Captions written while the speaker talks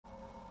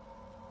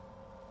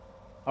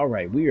All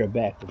right, we are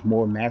back with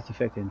more Mass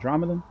Effect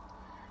Andromeda.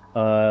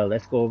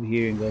 Let's go over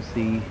here and go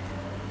see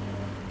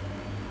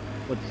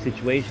what the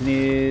situation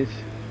is.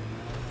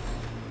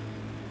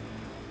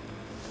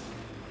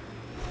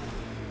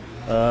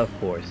 Of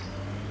course.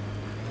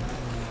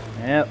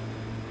 Yep,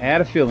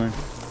 had a feeling.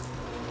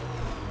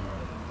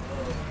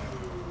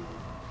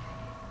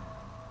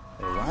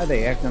 Hey, why are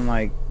they acting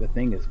like the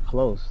thing is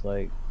close?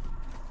 Like,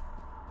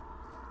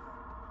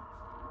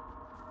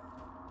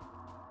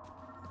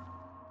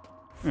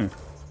 hmm.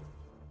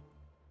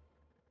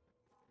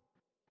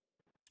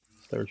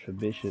 Search for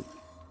Bishop.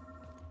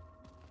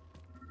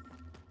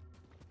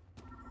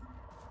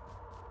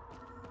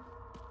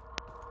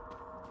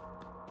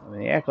 I mean,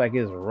 they act like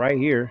it's right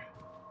here.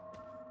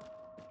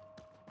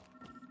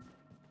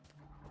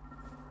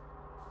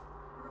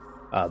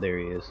 Ah, there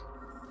he is.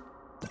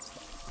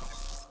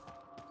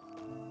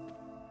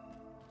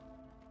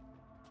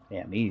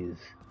 Damn, he is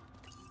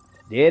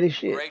dead as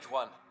shit. Great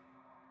One,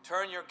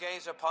 turn your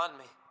gaze upon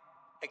me.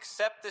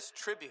 Accept this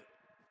tribute.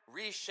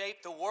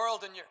 Reshape the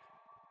world in your...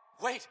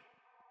 Wait!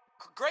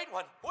 Great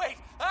One, wait!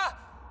 Ah!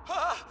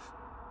 Ah!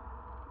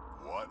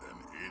 What an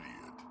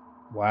idiot.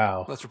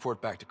 Wow. Let's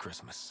report back to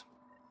Christmas.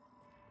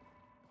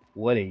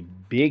 What a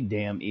big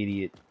damn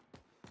idiot.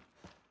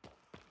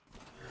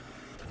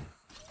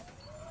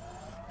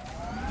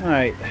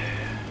 Alright.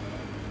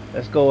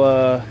 Let's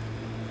go,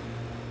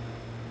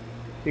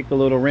 kick a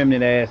little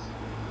remnant ass.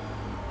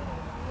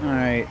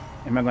 Alright.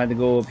 Am I going to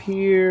go up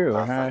here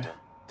or how?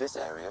 This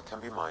area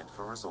can be mined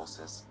for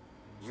resources.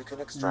 You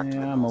can extract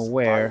Yeah, I'm minerals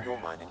aware. via your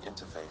mining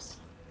interface.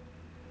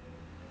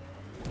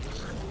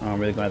 I'm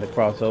really going to have to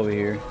cross over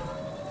here.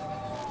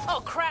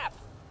 Oh, crap!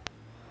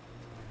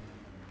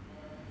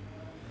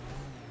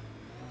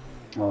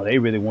 Oh, they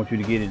really want you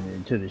to get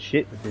into the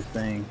shit with this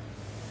thing.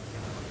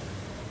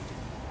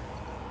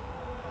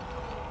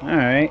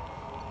 Alright.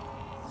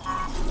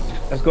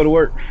 Let's go to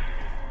work.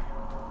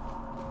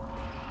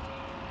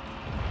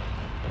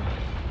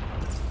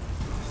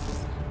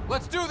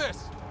 Let's do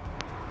this!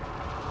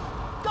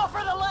 Go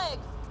for the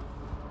legs!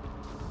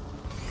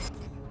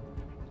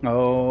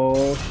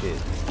 Oh, shit.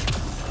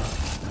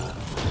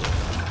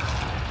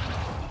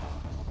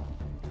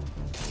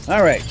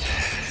 Alright.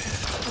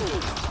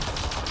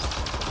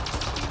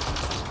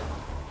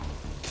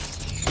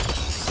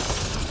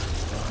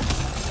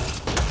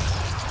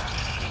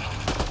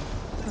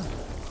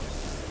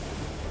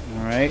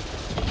 Alright.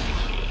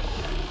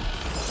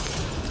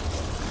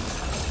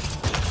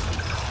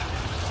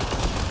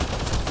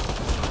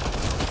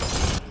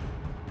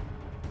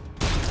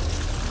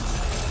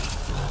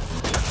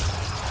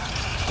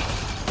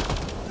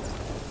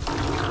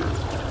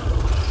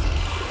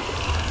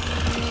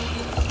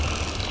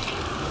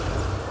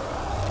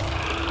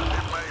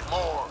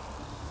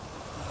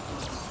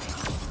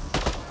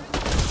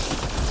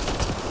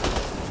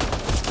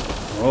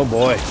 Oh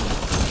boy.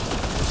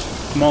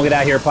 Come on, get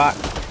out here, Pot.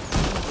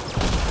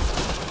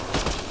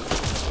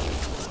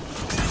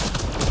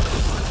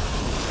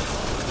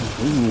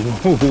 Ooh.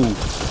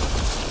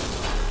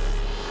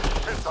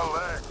 Hit the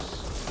legs.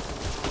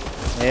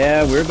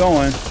 Yeah, we're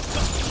going.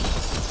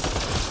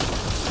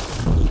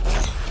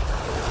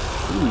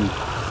 Ooh.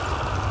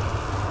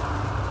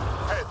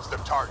 Head's the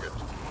target.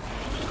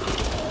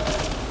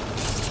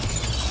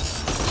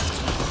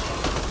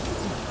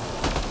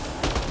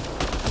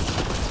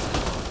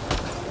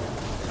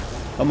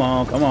 Come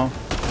on, come on.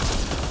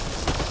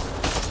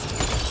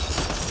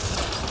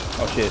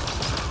 Oh shit.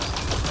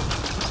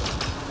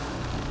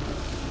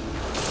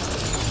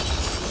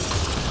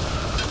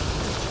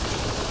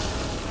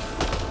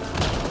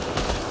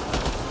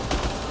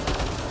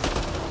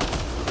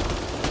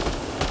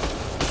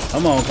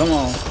 Come on, come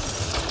on.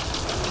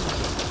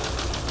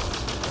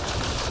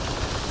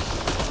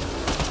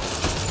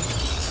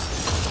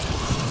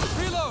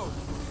 Reload!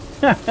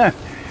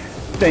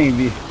 Thing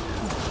be.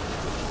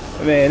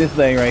 Man, this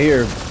thing right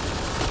here.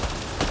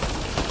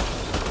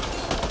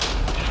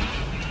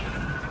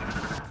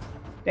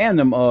 Damn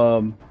them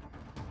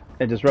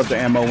that disruptor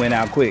ammo went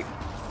out quick.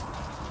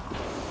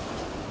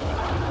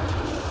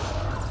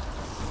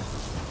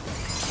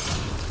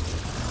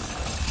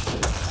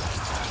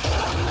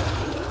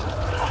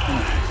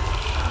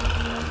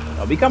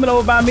 Oh, be coming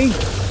over by me. Made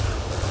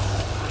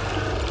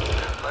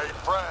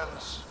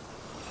friends.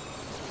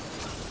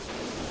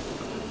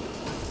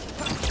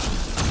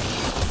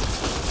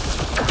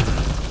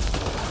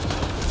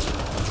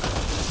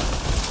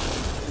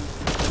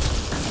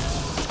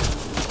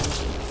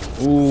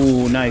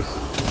 Ooh, nice.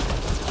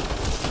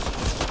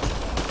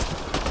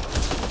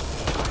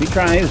 He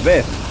trying his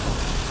best.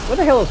 What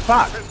the hell is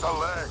Fox? Hit the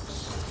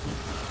legs.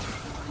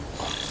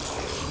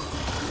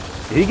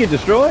 Did he get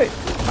destroyed?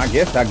 I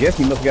guess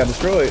he must have got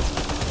destroyed.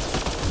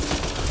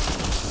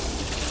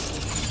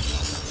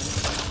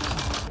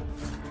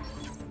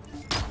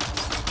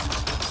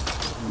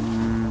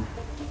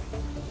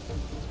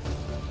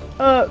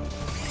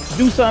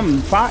 Do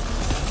something, Fox.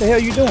 What the hell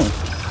you doing?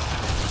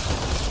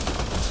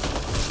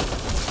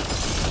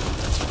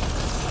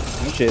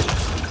 Oh shit.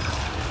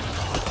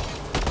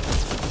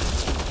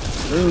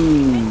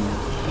 Ooh.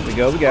 we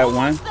go. We got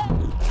one.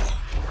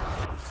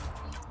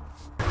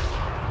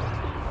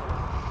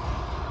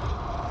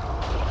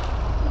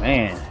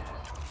 Man.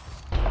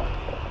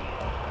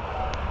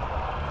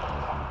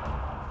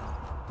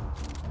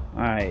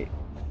 Alright.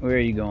 Where are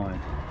you going?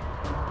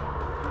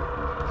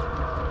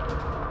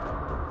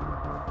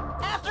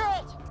 After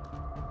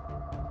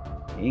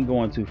it! He ain't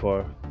going too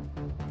far.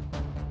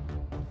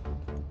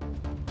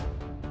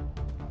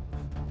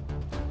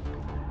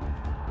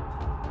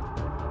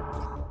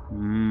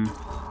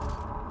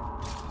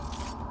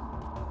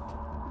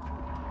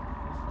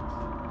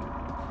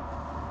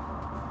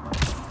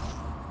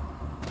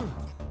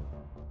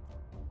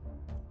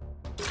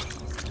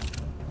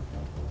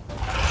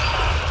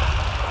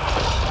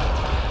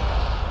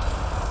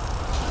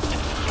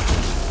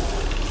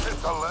 Hit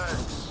the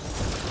legs.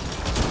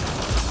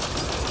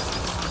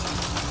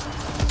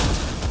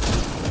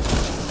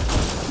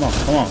 Come on,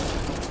 come on.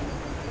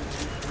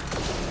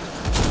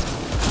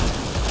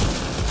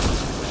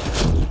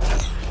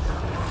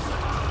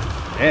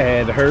 That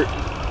had to hurt.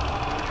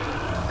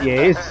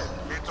 Yeah,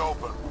 It's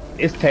open.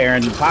 it's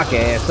tearing Pac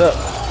ass up.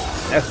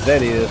 That's what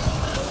that is.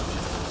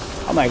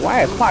 I'm like,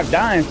 why is Pac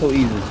dying so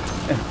easy?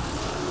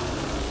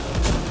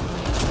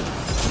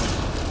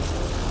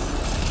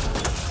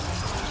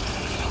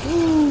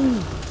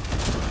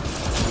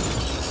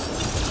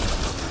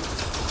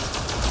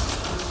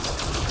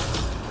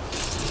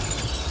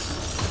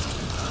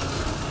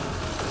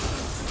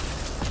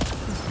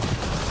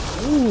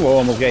 Ooh,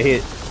 almost got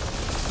hit.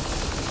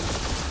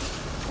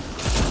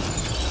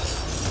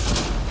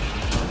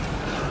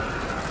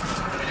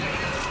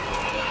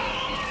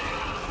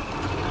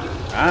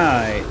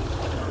 Alright.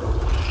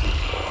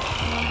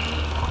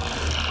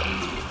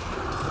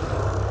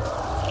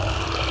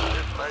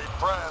 It made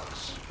friends.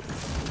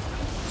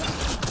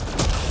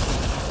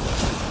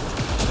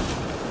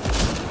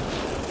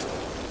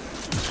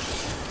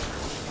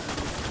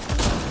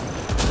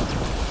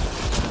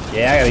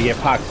 Yeah, I gotta get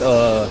Pac.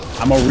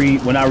 I'm gonna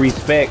when I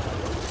respect,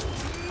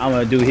 I'm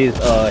gonna do his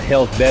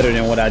health better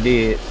than what I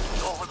did.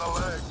 Over the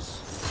legs.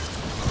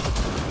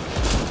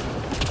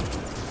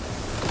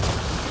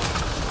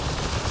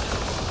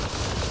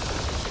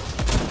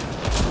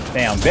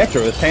 Damn, Vector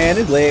is tearing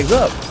his legs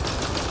up.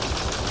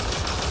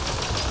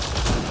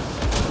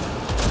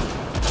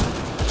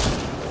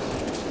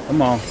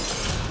 Come on.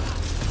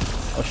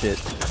 Oh shit.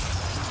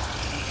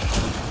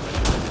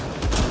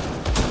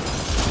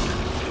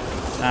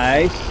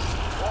 Nice.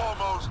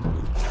 Almost.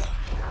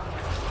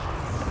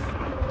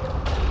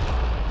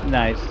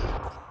 Nice.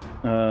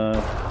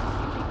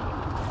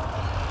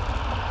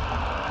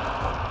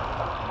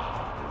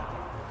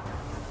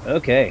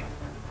 Okay.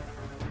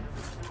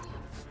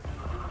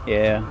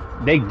 Yeah,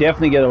 they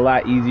definitely get a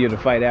lot easier to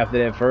fight after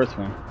that first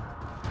one.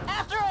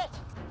 After it!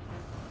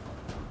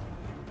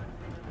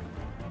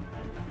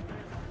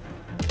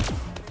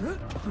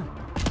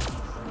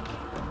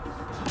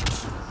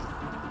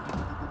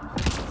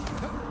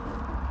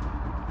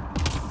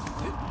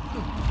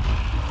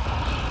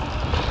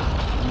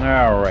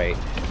 All right.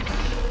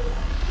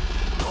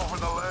 Over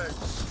the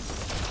legs.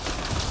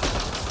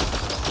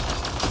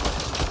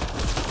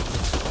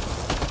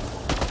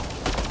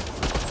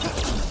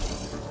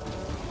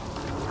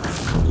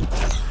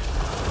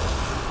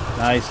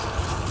 Nice.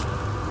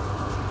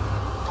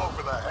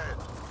 Over the head.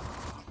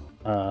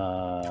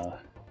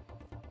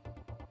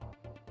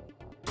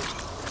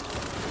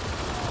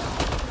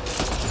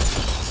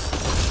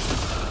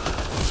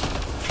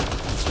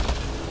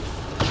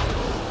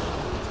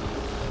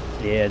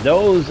 Yeah,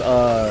 those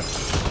oh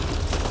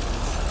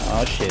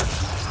shit.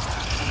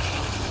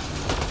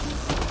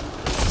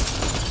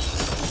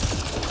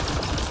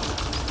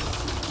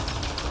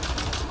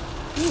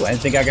 Ooh, I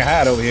didn't think I could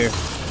hide over here.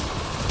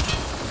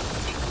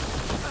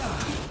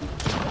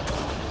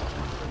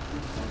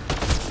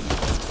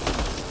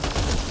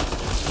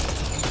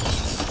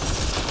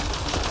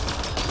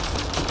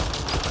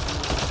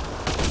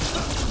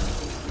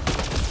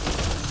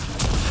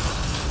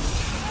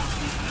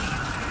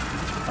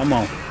 Come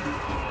on.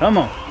 Come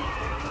on.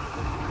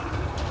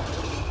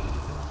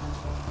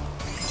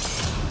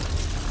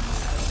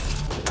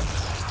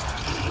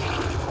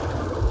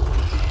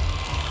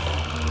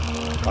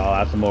 Call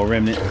out some more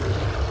remnant.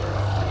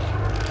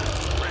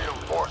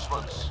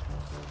 Reinforcements.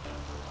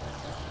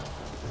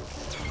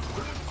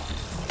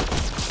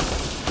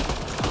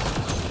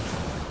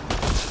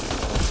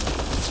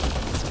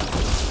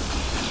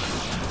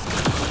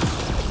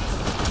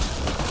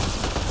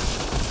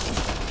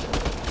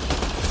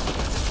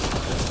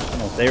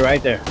 Come on, stay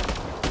right there.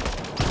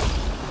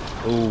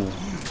 Ooh.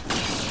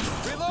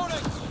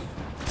 Reloading!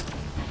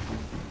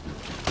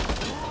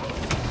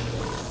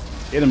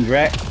 Get him,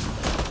 Drac.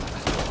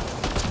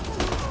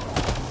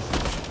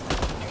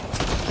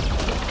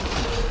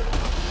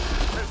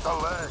 Hit the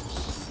legs.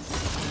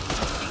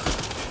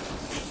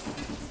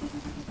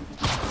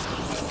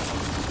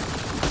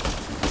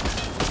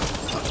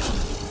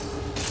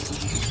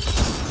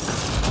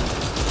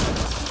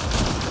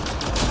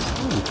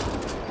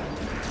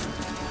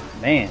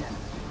 Man.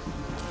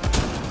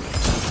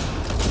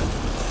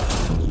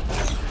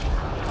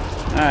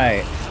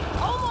 Alright.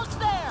 Almost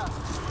there.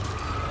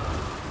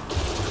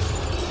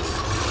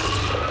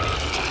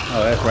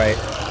 Oh, that's right.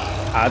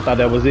 I thought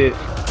that was it.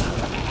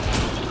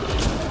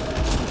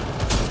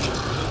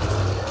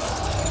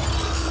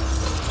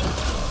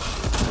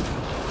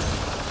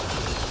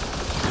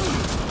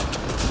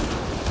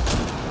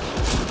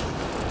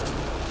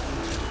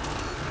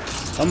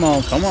 Come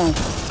on, come on.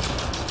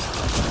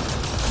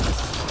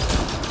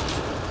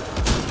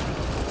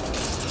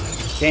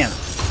 Damn.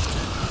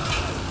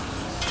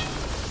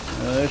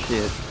 Oh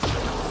shit.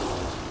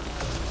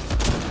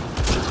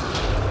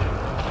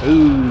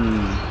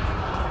 Ooh.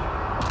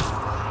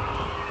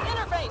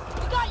 Interface,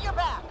 we got your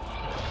back.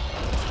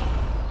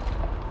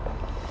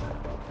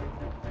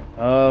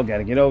 Oh,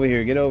 gotta get over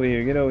here, get over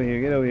here, get over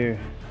here, get over here.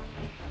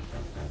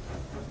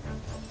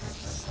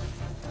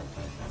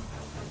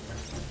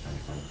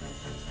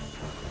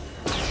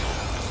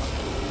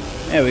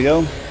 There we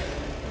go.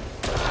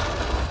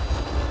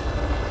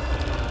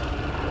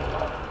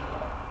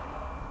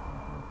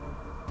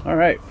 All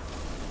right.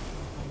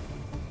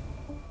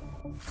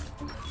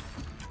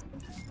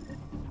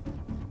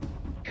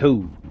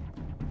 Cool.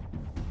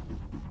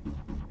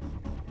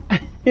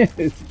 Yeah,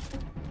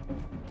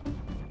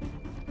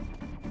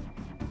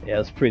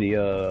 it's pretty,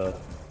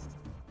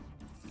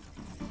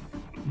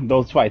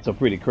 those fights are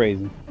pretty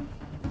crazy.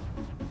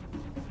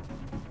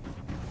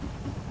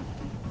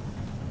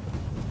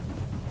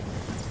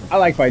 I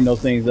like fighting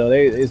those things though.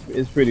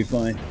 It's pretty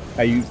fun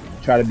how you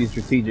try to be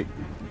strategic.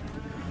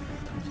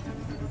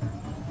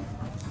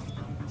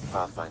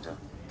 Pathfinder,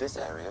 this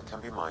area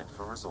can be mined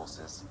for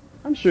resources.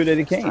 I'm sure that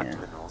it Extract can.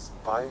 minerals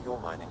via your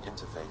mining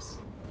interface.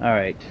 All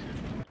right.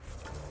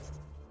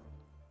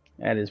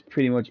 That is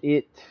pretty much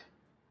it.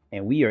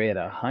 And we are at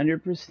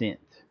 100%.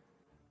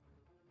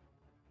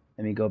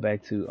 Let me go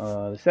back to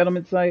the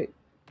settlement site.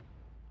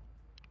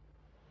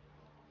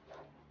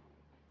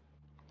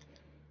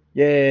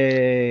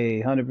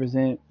 Yay,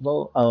 100%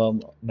 vote.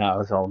 No,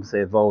 that's all I'm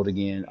saying. Vote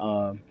again.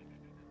 100%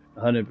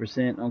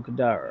 on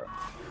Kadara.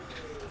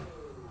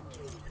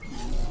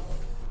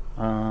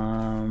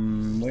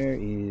 Where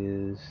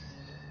is?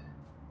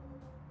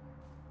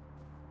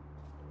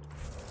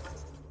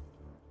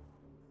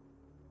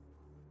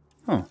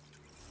 Huh?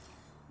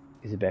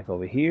 Is it back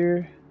over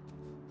here?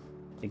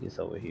 I think it's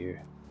over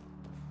here.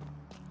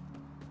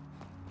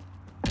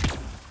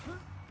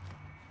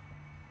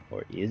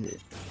 Or is it?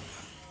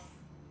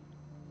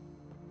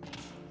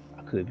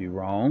 I could be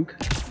wrong.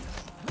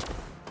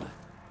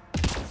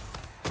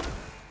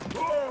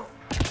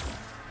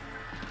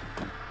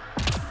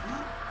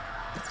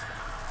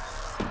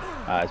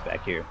 Ah, it's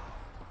back here.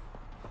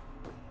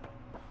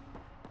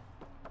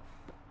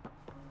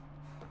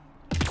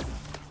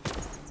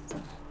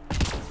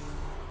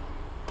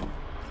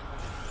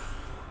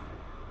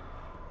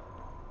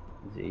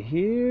 Is it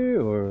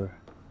here or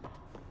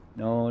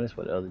no? That's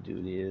what the other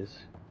dude is.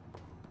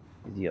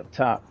 Is he up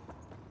top?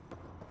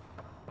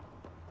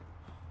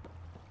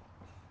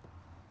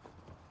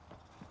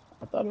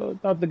 I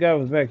thought the guy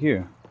was back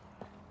here.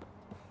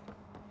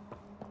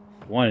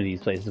 One of these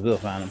places we'll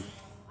find him.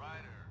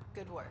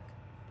 Good work.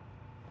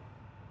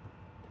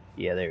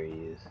 Yeah, there he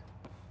is.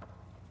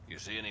 You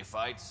see any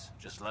fights?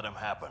 Just let them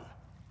happen.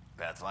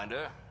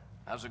 Pathfinder,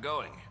 how's it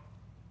going?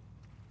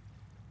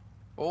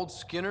 Old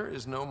Skinner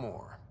is no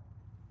more.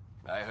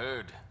 I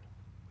heard.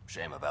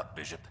 Shame about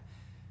Bishop.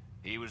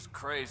 He was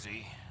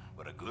crazy,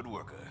 but a good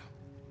worker.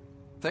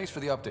 Thanks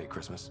for the update,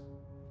 Christmas.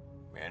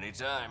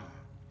 Anytime.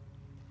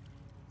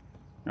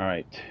 All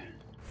right.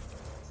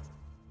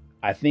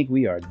 I think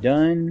we are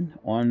done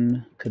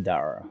on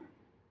Kadara.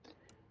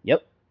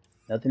 Yep.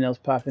 Nothing else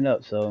popping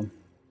up, so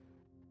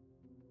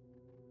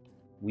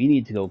we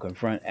need to go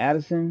confront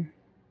Addison.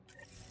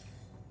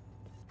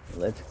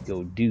 Let's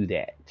go do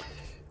that.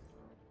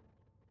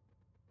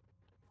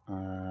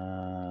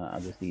 I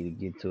just need to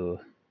get to a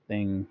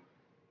thing.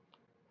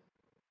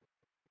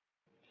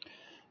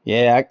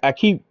 Yeah, I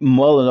keep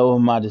mulling over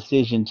my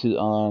decision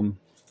to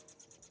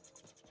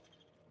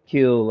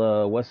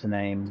kill what's the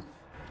name?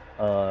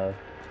 To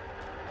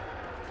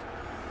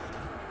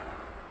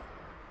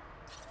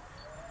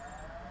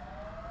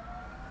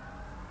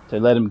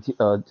let him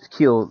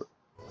kill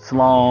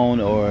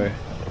Sloan or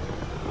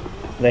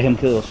let him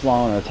kill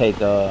Sloan or take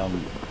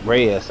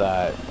Reyes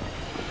side.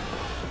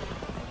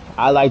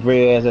 I liked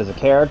Reyes as a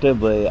character,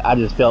 but I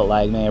just felt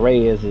like, man,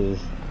 Reyes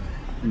is,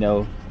 you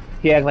know,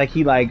 he act like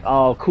he like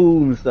all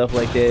cool and stuff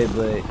like that,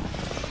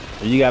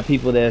 but you got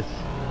people that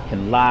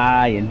can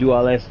lie and do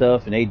all that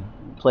stuff and they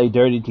play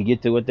dirty to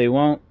get to what they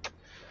want.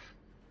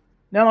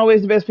 Not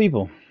always the best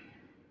people.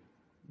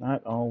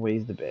 Not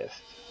always the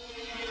best.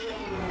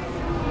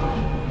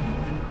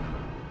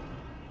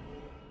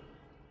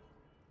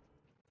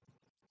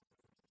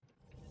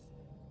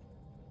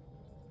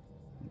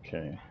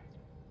 Okay.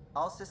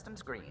 All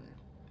systems green.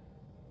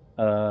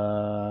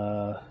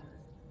 Don't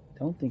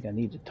think I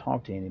need to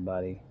talk to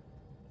anybody.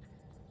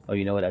 Oh,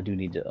 you know what? I do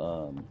need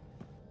to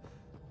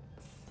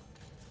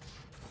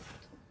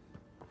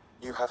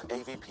You have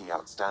AVP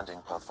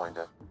outstanding,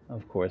 Pathfinder.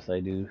 Of course I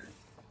do.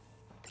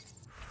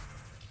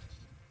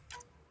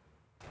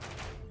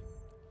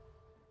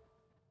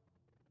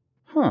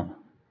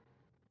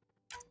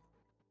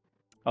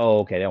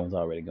 Oh, okay, that one's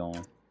already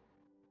going.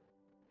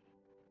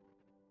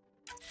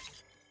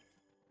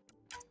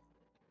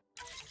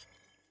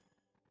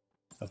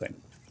 Okay.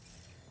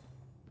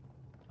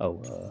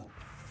 Oh,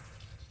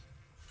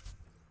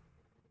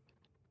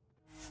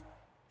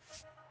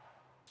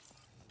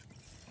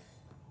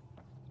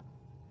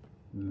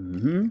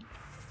 mm-hmm.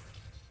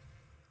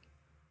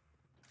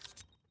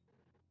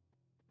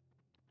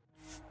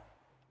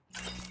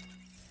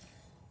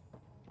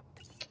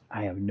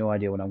 I have no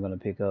idea what I'm gonna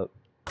pick up.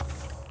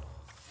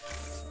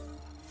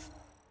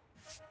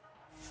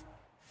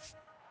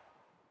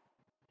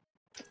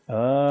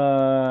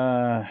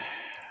 Let's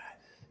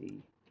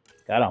see.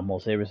 Got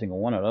almost every single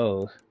one of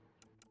those.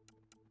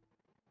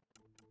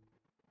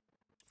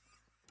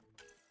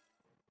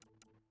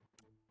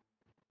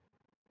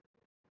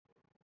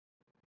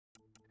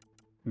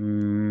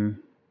 Hmm.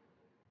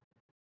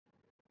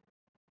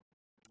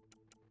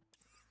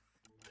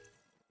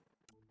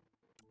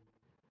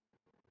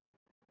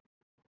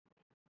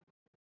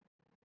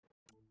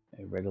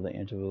 Regular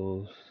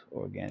intervals,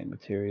 organic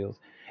materials.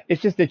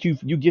 It's just that you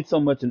get so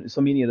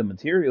many of the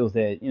materials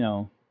that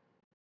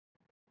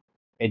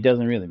it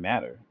doesn't really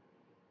matter.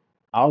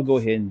 I'll go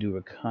ahead and do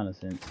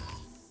reconnaissance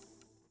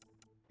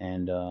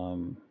and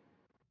to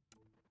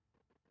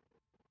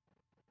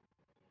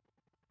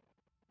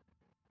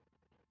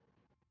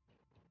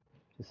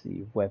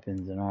see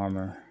weapons and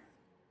armor.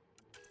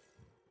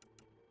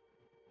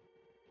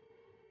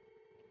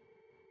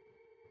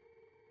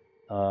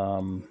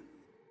 Hell,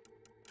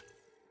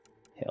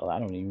 I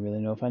don't even really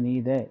know if I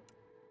need that.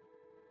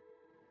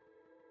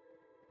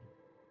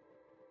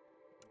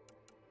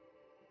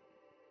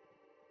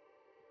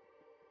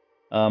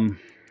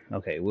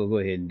 Okay, we'll go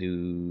ahead and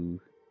do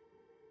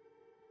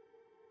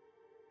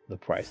the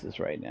prices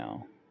right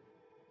now.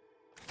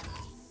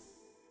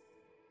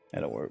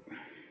 That'll work.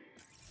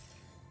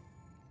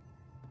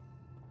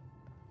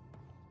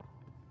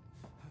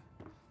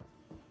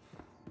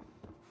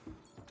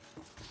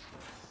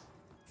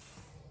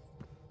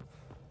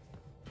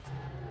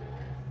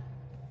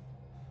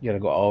 You gotta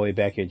go all the way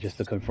back here just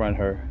to confront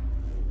her.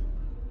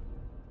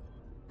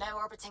 Now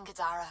orbiting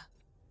Gadara.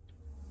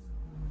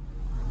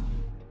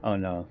 Oh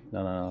no,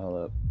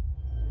 hold up.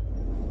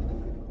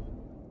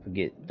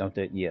 Forget, don't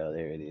that, yeah,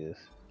 there it is.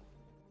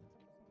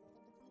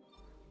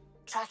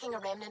 Tracking a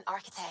remnant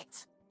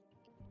architect.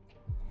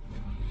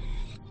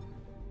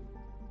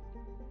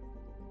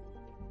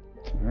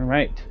 All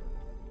right.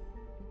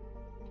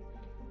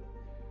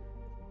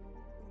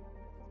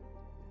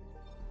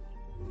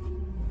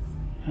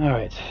 All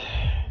right.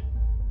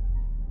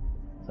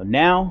 So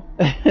now,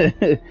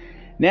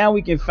 now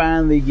we can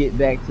finally get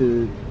back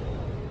to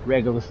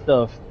regular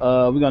stuff.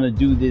 We're gonna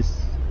do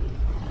this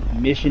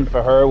mission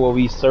for her where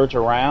we search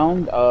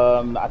around.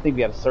 I think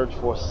we had to search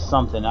for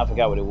something. I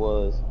forgot what it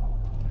was.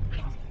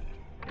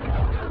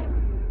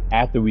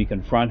 After we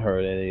confront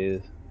her, that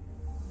is.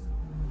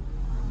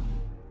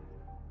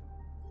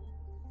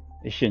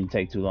 It shouldn't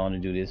take too long to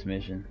do this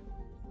mission.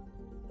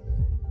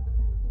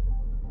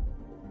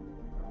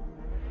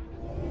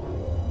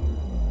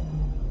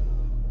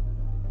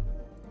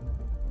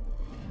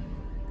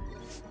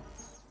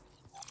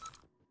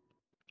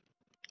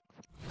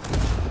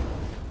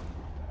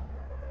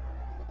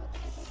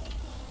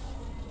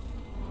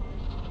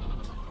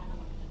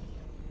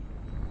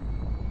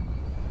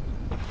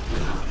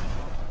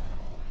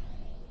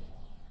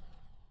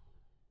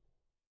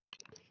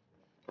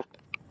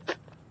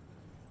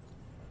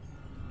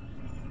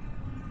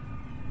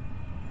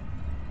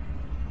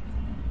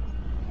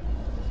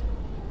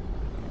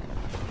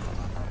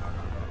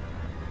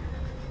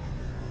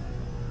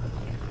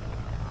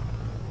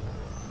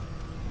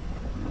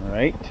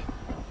 Right.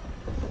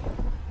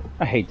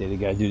 I hate that they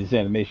gotta do this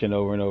animation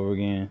over and over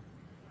again.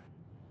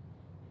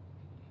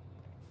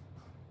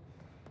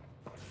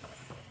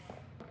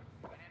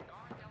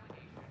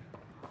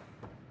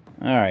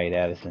 Alright,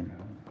 Addison.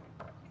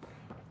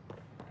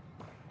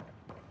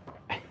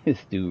 This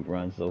dude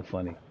runs so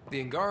funny.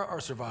 The Angara are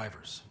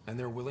survivors, and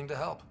they're willing to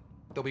help.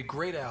 They'll be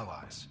great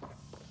allies.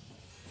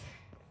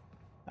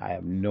 I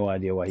have no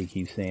idea why he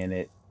keeps saying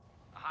it.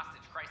 A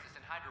hostage crisis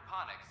in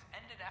hydroponics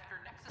ended after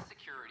Nexus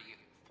Security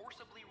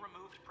forcibly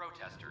removed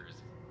protesters,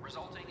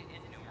 resulting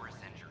in numerous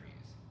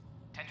injuries.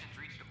 Tensions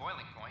reached a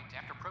boiling point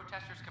after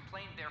protesters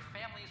complained their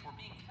families were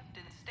being kept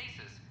in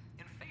stasis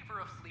in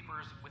favor of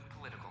sleepers with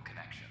political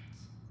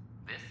connections.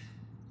 This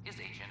is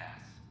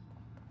HNS.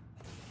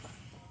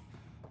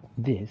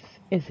 This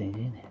is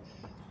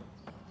HNS.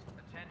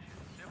 Attention,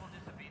 civil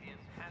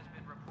disobedience has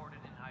been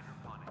reported in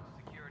hydroponics.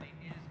 Security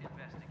is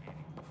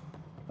investigating.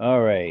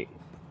 Alright.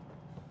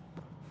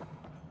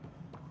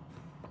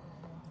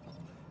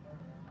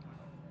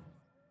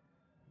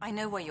 I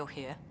know why you're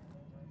here.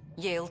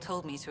 Yale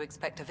told me to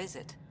expect a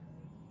visit.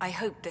 I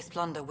hoped this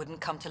blunder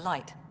wouldn't come to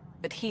light,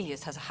 but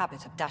Helios has a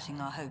habit of dashing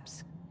our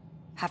hopes.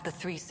 Have the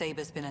three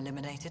Sabers been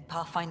eliminated,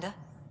 Pathfinder?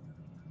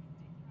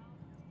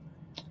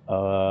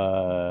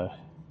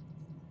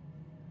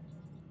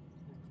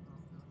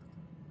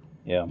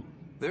 Yeah.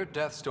 Their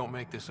deaths don't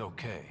make this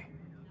okay.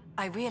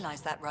 I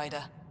realize that,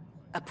 Ryder.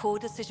 A poor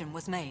decision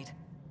was made.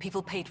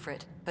 People paid for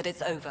it, but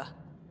it's over.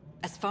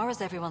 As far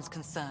as everyone's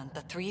concerned,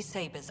 the three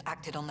Sabers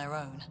acted on their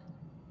own.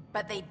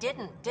 But they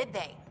didn't, did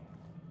they?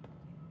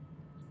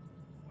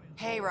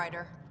 Hey,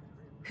 Ryder.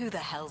 Who the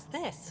hell's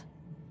this?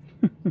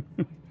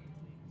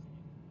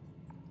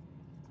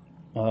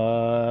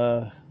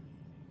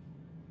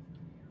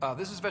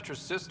 This is Vetra's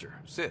sister,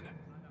 Sid.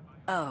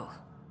 Oh,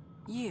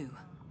 you.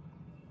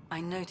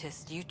 I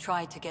noticed you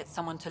tried to get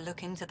someone to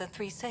look into the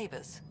three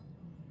Sabers.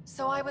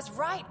 So I was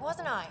right,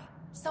 wasn't I?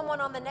 Someone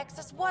on the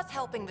Nexus was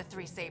helping the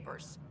three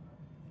Sabers.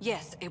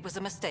 Yes, it was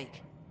a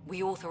mistake.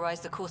 We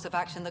authorized a course of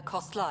action that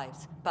cost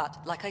lives, but,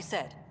 like I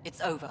said,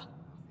 it's over.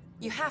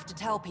 You have to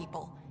tell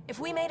people. If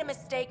we made a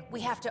mistake,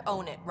 we have to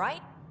own it,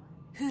 right?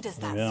 Who does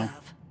that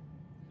serve?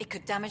 It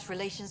could damage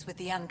relations with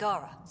the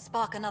Angara,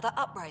 spark another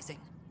uprising.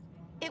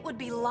 It would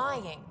be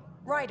lying.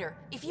 Ryder,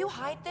 if you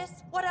hide this,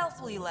 what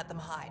else will you let them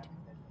hide?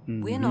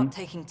 We're not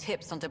taking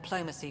tips on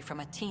diplomacy from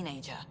a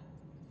teenager.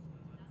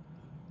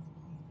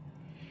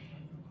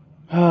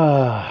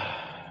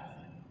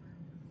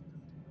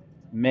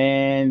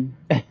 Man.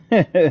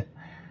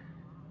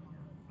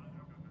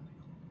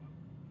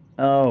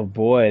 Oh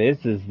boy,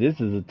 this is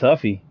a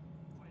toughie.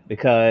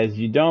 Because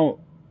you don't,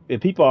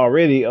 if people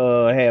already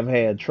have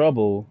had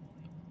trouble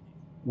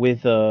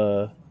with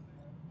the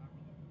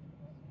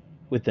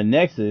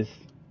Nexus,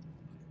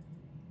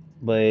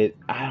 but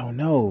I don't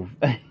know.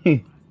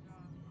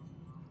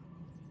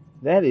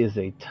 That is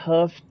a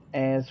tough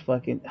ass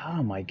fucking,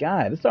 oh my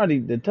god, it's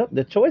starting,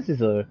 the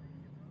choices are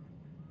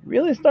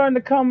really starting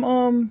to come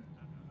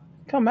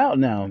out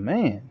now,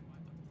 man.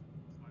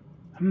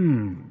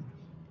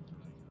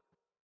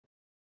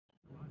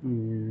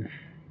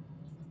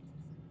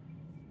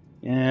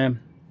 Yeah.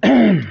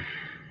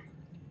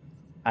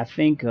 I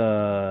think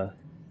I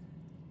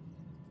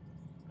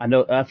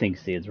think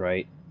Sid's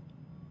right.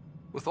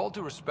 With all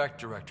due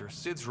respect, Director,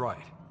 Sid's right.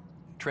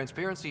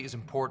 Transparency is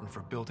important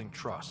for building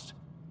trust.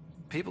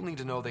 People need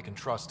to know they can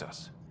trust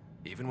us,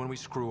 even when we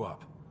screw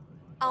up.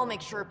 I'll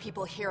make sure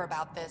people hear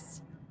about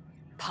this.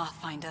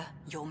 Pathfinder,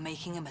 you're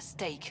making a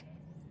mistake.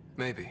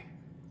 Maybe.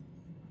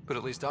 But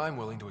at least I'm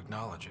willing to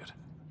acknowledge it.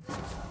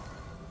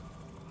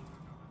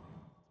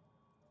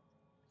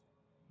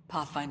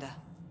 Pathfinder.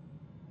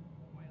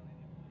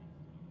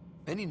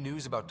 Any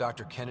news about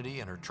Dr. Kennedy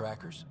and her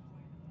trackers?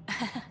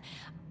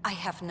 I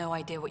have no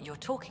idea what you're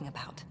talking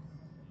about.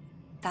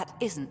 That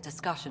isn't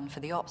discussion for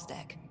the ops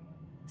deck.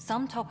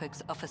 Some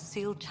topics are for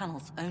sealed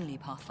channels only,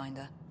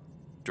 Pathfinder.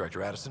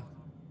 Director Addison?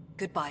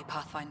 Goodbye,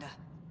 Pathfinder.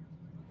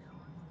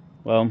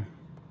 Well,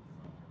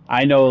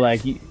 I know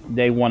like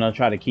they want to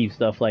try to keep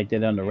stuff like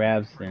that under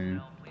wraps, and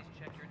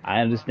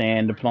I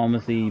understand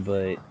diplomacy,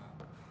 but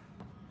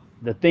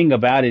the thing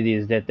about it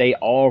is that they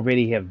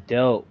already have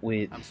dealt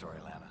with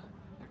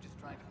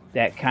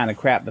that kind of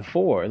crap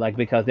before, like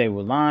because they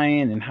were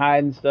lying and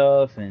hiding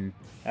stuff, and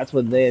that's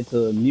what led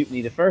to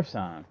mutiny the first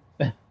time.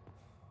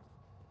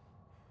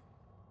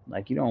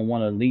 Like you don't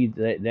want to lead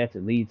that to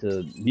lead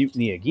to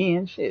mutiny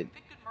again, shit.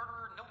 Convicted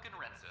murderer Nilken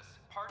Rensis,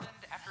 pardoned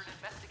after an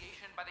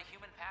investigation by the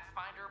human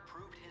Pathfinder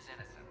proved his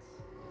innocence.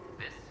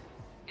 This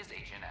is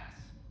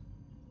HNS.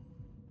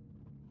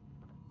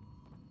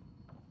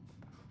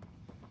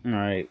 All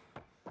right,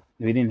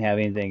 we didn't have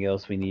anything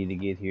else we need to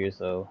get here,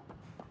 so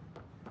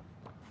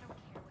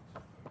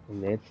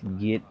let's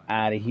get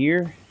out of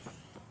here.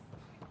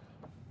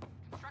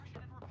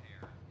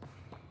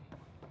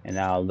 And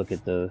I'll look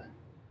at the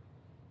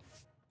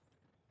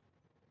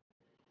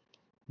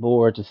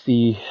board to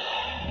see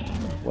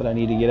what I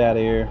need to get out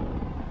of here.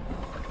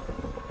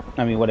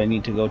 I mean, what I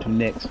need to go to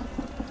next.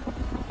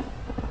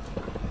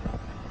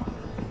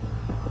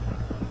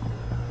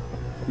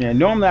 Yeah,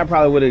 normally I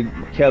probably would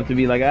have kept to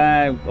be like,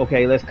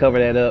 okay, let's cover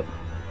that up.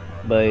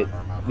 But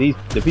the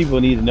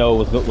people need to know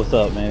what's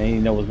up, man. They need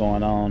to know what's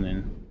going on,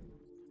 and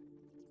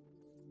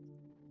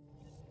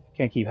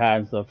can't keep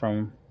hiding stuff from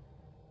them.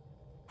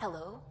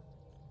 Hello?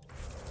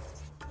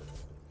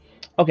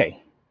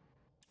 Okay.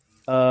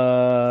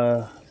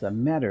 As a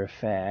matter of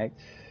fact,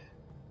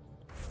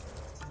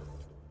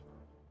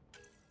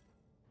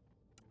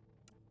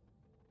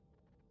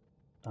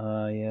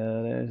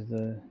 yeah, there's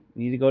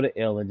we need to go to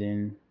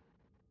Eladin.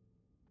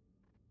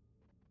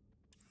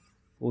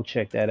 We'll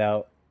check that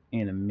out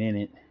in a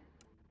minute.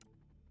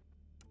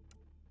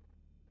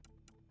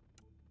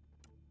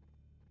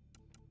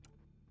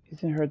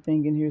 Isn't her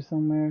thing in here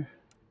somewhere?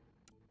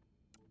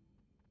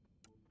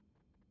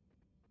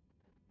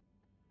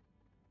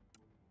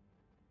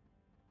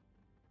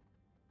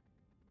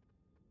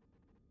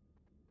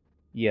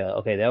 Yeah,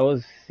 okay, that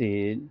was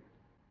Sid.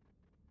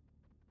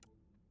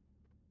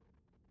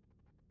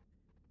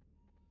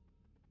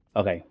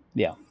 Okay,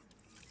 yeah.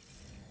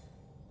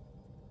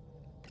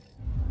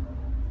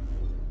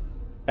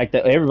 Like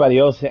everybody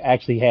else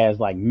actually has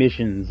like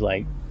missions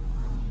like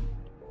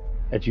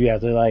that you have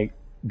to like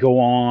go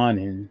on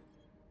and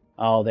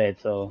all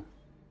that, so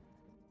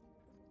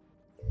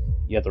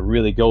you have to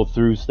really go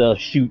through stuff,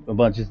 shoot a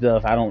bunch of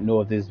stuff. I don't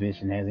know if this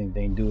mission has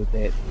anything to do with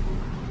that.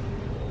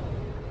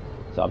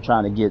 So I'm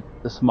trying to get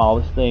the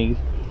smallest things.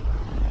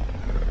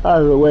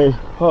 Out of the way.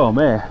 Oh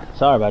man,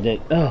 sorry about that.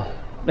 Oh.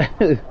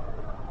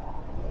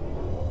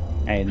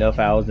 Ain't enough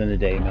hours in the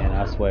day, man,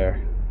 I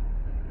swear.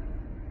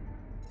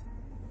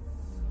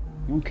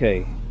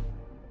 Okay.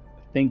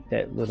 I think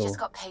that little... We just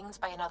got pinged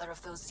by another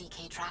of those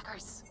ZK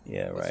trackers.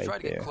 Yeah, right there. Let's try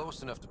to get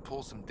close enough to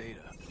pull some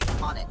data.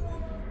 On it.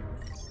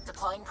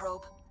 Deploying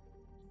probe.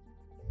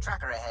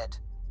 Tracker ahead.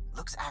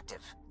 Looks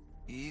active.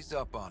 Ease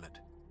up on it.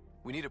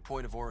 We need a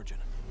point of origin.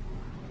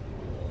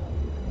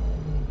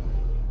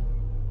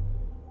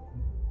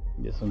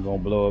 This one gonna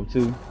blow up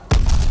too.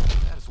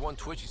 That is one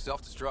twitchy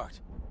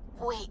self-destruct.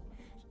 Wait,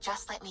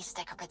 just let me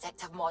stick a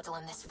predictive model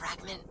in this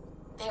fragment.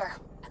 There,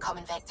 a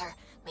common vector,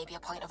 maybe a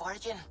point of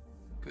origin.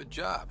 Good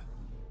job.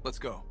 Let's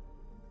go.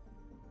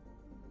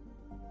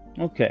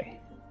 Okay.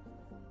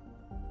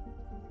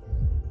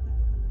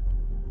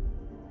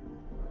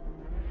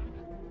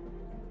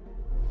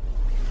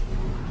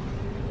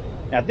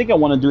 I think I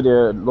want to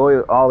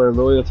do all their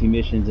loyalty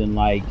missions in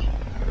like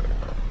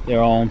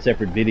their own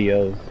separate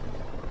videos.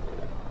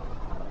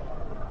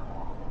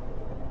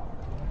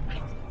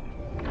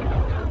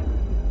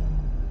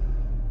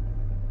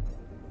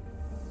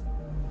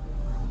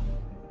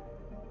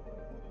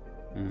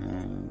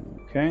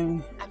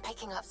 Okay. I'm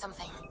picking up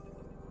something.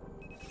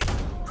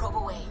 Probe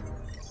away.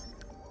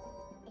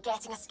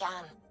 Getting a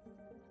scan.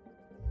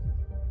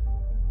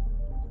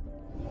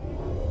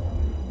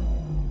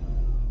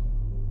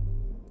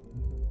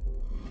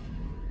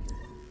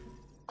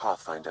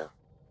 Pathfinder,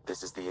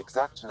 this is the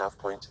exact nav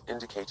point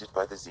indicated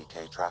by the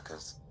ZK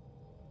trackers.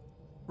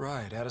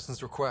 Right,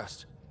 Addison's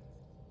request.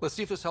 Let's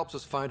see if this helps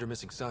us find her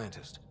missing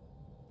scientist.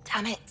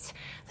 Damn it.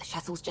 The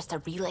shuttle's just a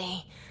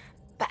relay.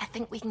 But I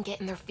think we can get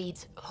in their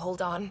feeds. Hold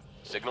on.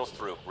 Signal's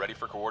through. Ready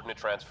for coordinate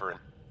transferring.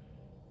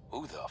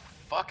 Who the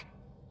fuck?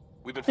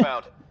 We've been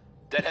found.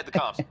 Deadhead the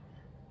comms.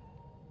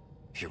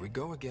 Here we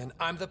go again.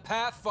 I'm the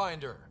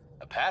Pathfinder.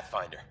 A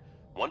Pathfinder?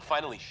 One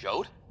finally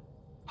showed?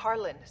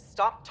 Harlan,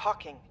 stop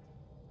talking.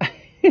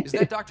 Is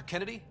that Dr.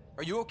 Kennedy?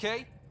 Are you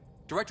okay?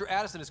 Director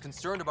Addison is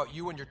concerned about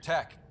you and your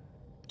tech.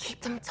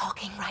 Keep them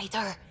talking,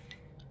 Ryder.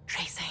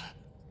 Tracing.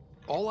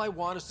 All I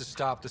want is to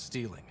stop the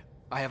stealing.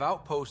 I have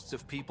outposts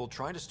of people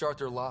trying to start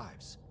their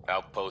lives.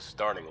 Outpost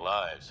starting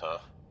lives, huh?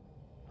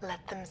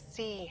 Let them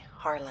see,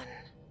 Harlan.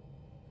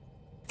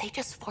 They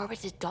just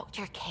forwarded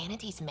Dr.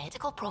 Kennedy's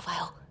medical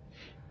profile.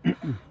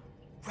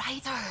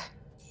 Ryder.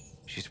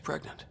 She's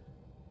pregnant.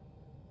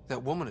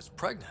 That woman is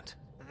pregnant.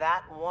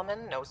 That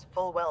woman knows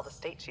full well the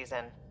state she's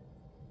in.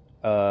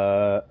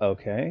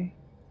 Okay.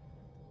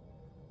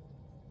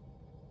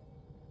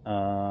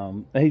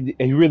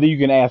 Hey, really, you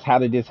can ask, how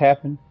did this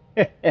happen?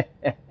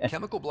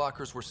 Chemical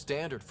blockers were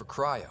standard for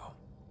cryo.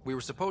 We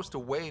were supposed to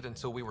wait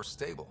until we were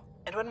stable.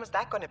 And when was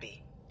that going to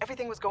be?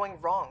 Everything was going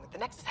wrong. The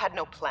Nexus had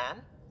no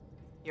plan.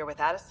 You're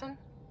with Addison?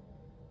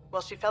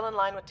 Well, she fell in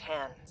line with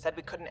Tan, said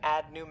we couldn't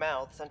add new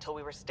mouths until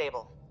we were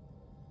stable.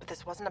 But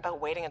this wasn't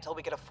about waiting until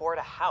we could afford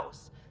a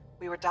house.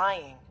 We were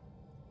dying.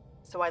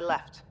 So I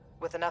left,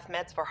 with enough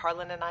meds for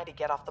Harlan and I to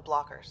get off the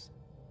blockers.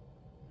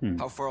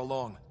 How far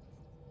along?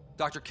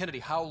 Dr. Kennedy,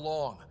 how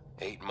long?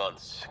 8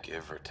 months,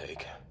 give or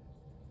take.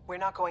 We're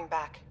not going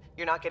back.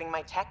 You're not getting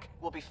my tech.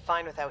 We'll be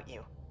fine without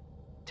you.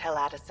 Tell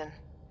Addison.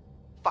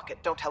 Fuck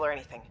it, don't tell her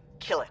anything.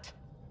 Kill it.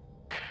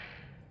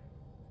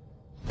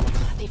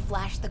 They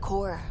flashed the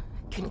core.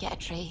 Couldn't get a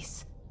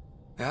trace.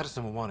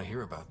 Addison will want to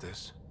hear about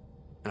this.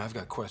 And I've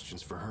got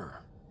questions for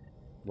her.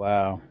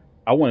 Wow.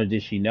 I wonder,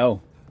 did she know?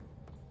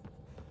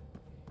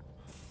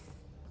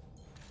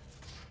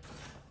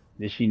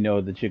 Did she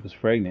know the chick was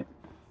pregnant?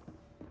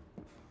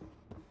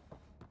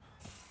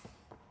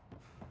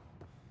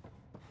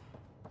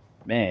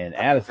 Man,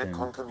 Addison.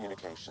 Vicon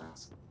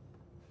Communications.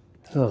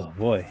 Oh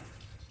boy.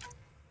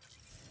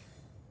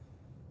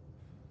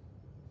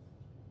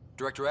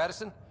 Director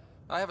Addison,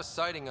 I have a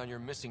sighting on your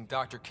missing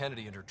Dr.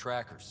 Kennedy and her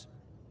trackers.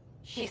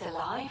 She's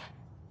alive?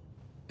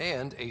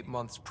 And 8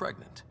 months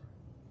pregnant.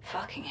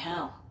 Fucking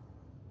hell.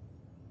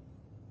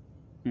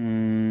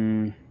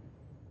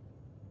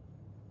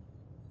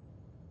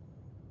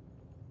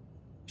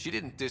 She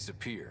didn't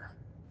disappear.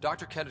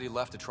 Dr. Kennedy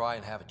left to try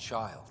and have a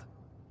child.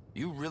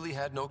 You really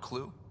had no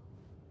clue?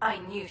 I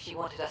knew she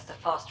wanted us to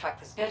fast-track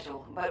the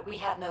schedule, but we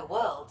had no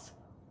worlds.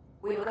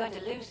 We were going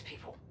to lose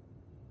people.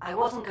 I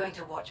wasn't going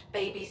to watch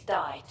babies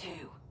die,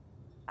 too.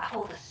 Of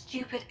all the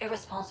stupid,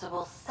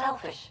 irresponsible,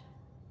 selfish...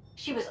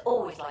 She was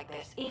always like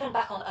this, even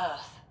back on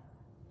Earth.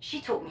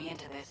 She talked me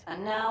into this,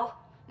 and now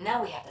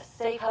we have to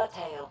save her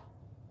tail.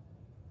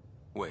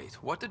 Wait,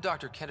 what did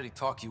Dr. Kennedy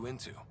talk you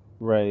into?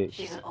 Right.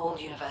 She's an old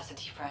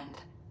university friend.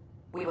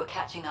 We were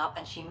catching up,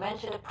 and she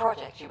mentioned a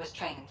project she was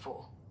training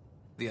for.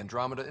 The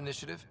Andromeda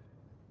Initiative?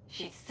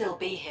 She'd still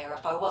be here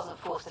if I wasn't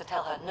forced to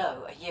tell her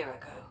no a year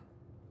ago.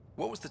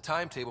 What was the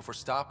timetable for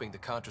stopping the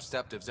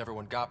contraceptives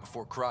everyone got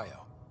before cryo?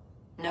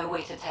 No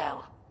way to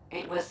tell.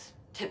 It was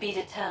to be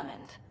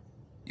determined.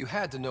 You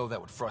had to know that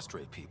would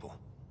frustrate people.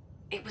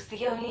 It was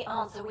the only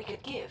answer we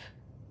could give.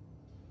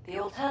 The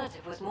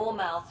alternative was more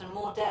mouths and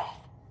more death.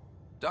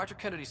 Dr.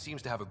 Kennedy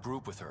seems to have a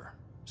group with her.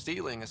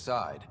 Stealing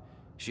aside,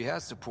 she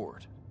has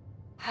support.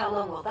 How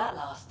long will that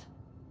last?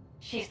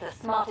 She's the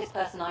smartest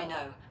person I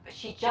know, but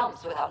she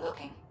jumps without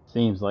looking.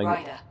 Seems like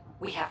Ryder,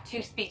 we have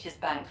 2 speeches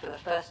banked for the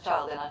first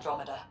child in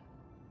Andromeda.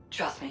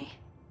 Trust me,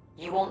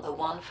 you want the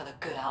one for the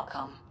good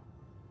outcome.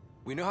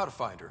 We know how to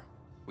find her.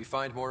 We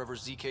find more of her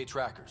ZK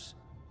trackers.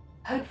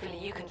 Hopefully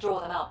you can draw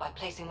them out by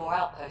placing more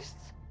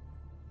outposts.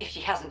 If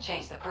she hasn't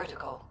changed the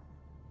protocol.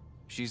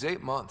 She's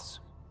 8 months.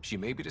 She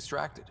may be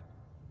distracted.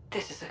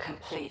 This is a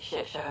complete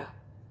shit show.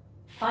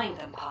 Find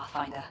them,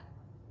 Pathfinder.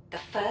 The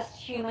first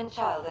human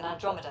child in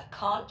Andromeda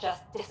can't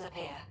just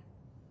disappear.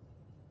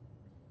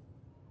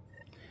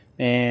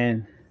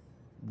 And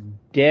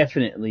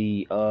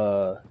definitely,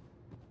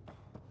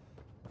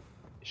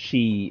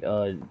 she,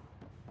 what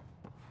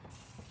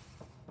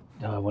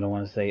I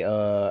want to say,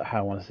 how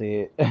I want to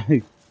say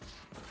it.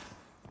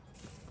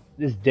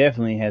 This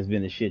definitely has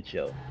been a shit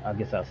show. I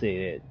guess I'll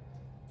say that.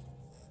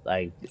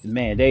 Like,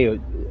 man, they are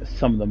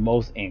some of the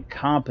most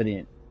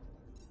incompetent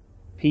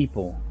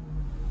people.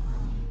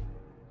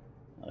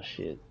 Oh,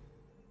 shit.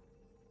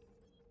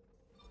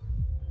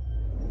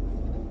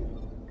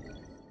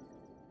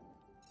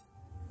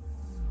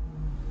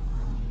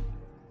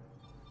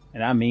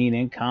 And I mean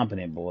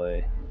incompetent,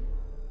 boy.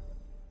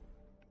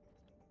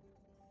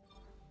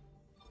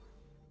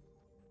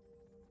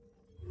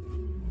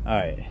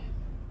 Alright.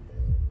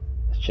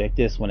 Let's check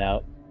this one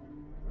out.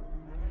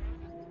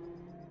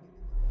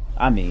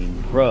 I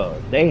mean, bruh,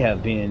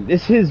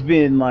 this has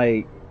been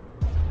like,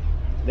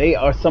 they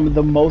are some of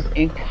the most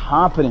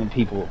incompetent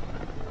people.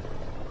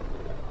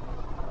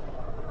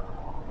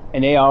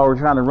 And they all were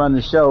trying to run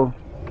the show.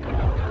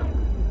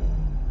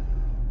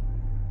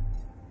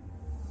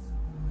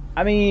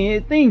 I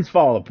mean, things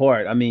fall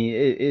apart. I mean,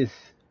 it's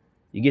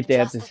you get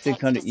there after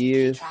 600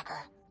 years.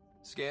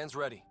 Scans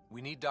ready.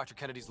 We need Dr.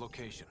 Kennedy's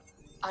location.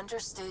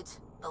 Understood.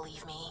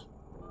 Believe me.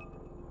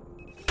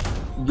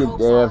 You get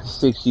there after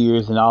 6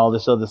 years and all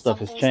this other stuff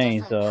has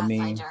changed. So I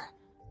mean,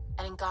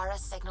 an Angara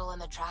signal in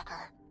the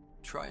tracker.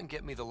 Try and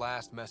get me the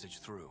last message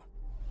through.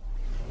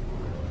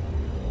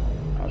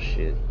 Oh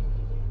shit.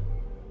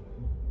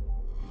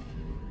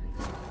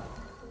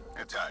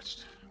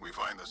 Attached. We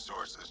find the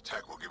source. This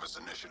tech will give us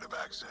initiative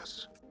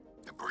access.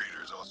 The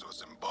breeder is also a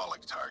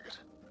symbolic target.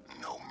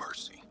 No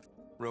mercy.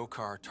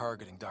 Rokar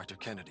targeting Dr.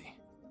 Kennedy.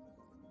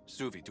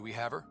 Suvi, do we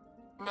have her?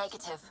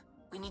 Negative.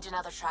 We need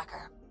another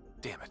tracker.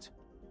 Damn it.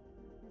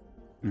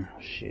 Oh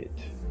shit.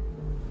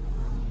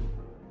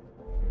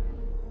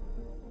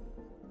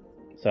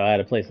 So I had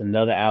to place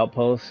another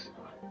outpost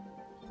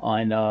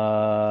on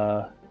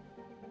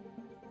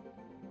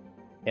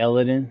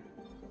Eladin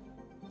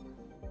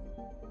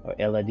or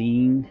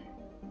Eladine.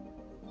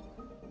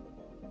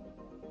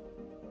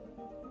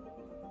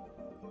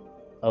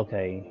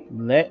 Okay,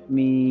 let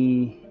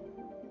me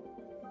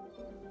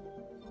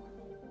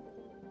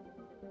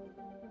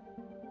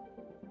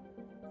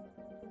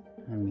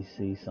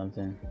see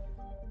something.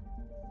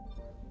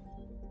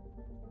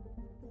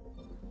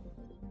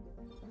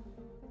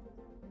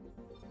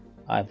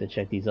 I have to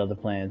check these other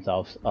plans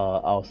off.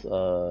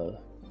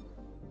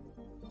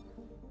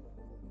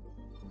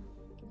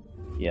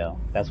 Yeah,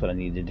 that's what I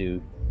need to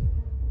do.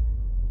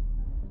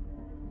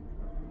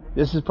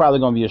 This is probably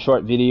going to be a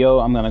short video.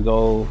 I'm going to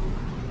go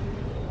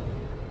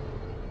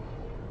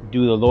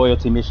do the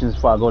loyalty missions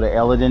before I go to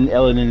Eladin.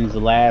 Eladin is the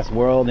last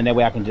world, and that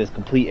way I can just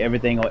complete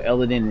everything on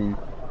Eladin and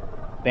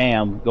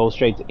bam, go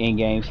straight to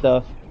in-game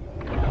stuff.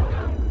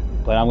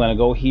 But I'm going to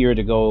go here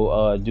to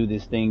go do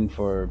this thing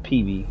for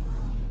PB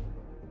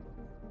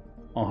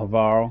on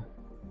Havaro.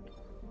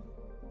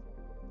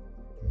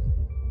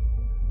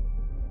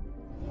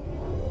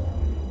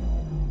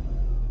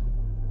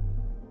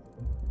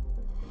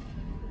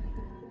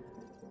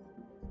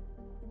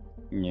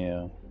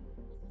 Yeah.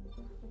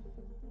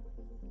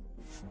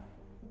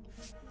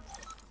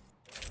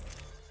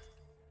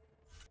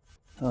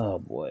 Oh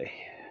boy.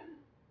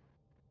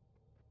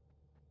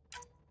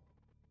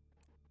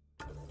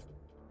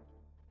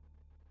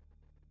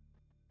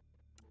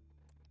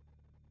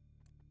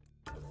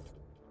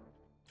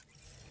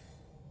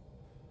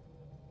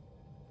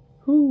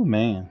 Ooh,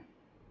 man.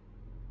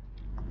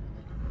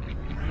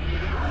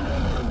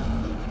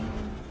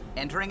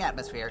 Entering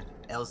atmosphere.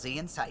 LZ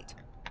in sight.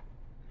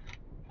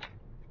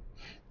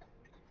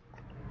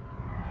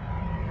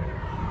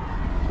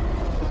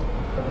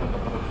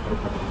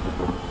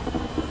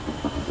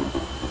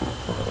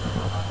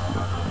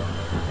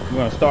 We're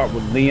gonna start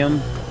with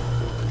Liam.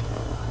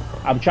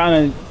 I'm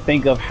trying to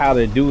think of how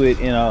to do it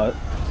in a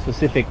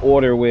specific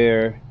order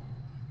where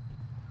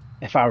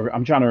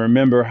I'm trying to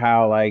remember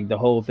how like the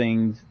whole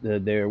things,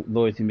 their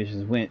loyalty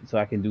missions went, so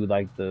I can do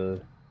like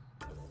the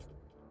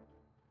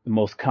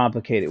most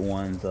complicated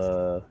ones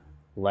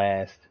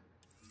last.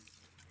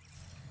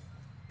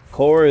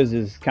 Chorus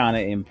is kind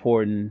of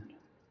important.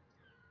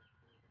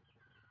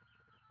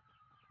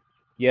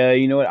 Yeah,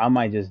 you know what? I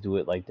might just do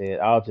it like that.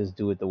 I'll just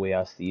do it the way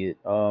I see it.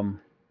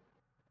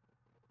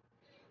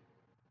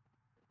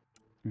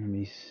 Let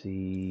me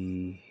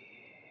see.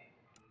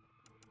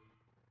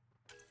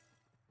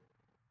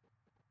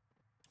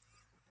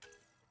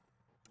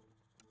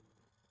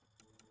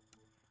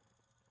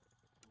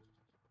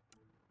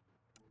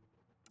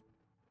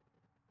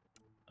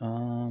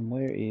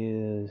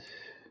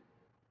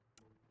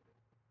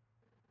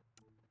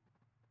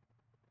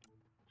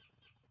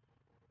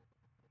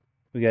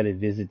 We got to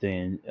visit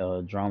the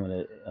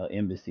Andromeda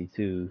embassy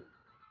too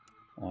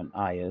on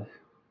Aya.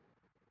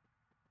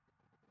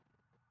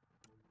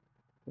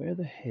 Where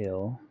the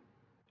hell?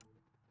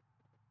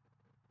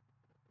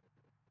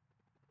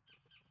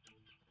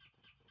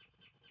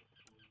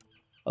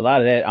 A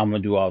lot of that I'm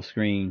gonna do off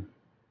screen.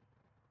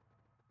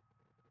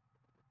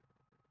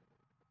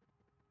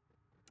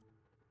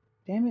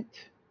 Damn it.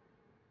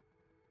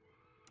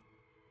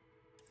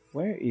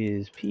 Where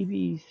is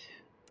PB's?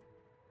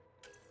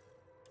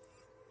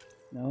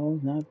 No,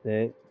 not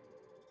that.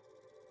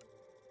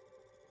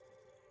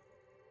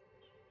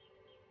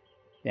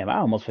 Damn, I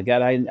almost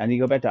forgot I need to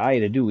go back to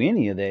Aya to do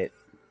any of that.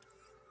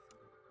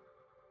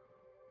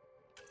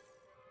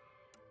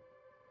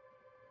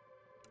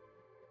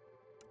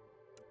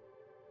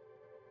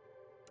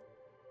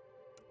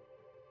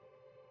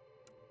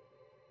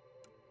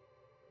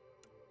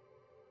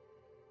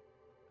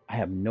 I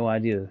have no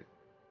idea.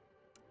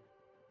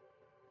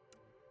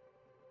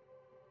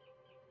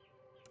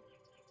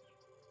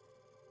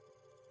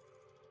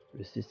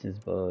 Resistance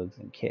bugs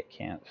and cat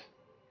camps.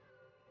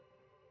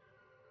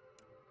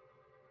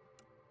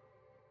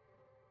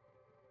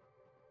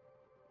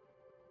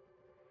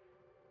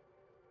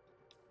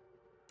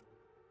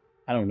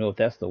 I don't know if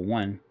that's the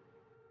one.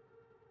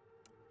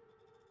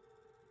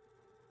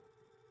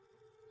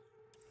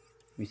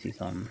 Let me see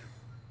something.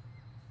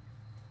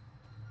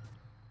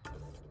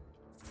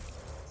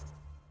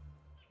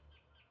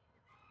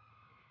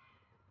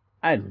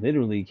 I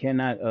literally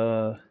cannot,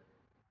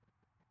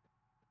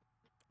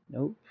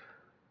 nope.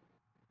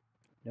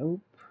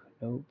 Nope.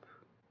 Nope.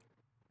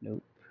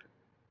 Nope.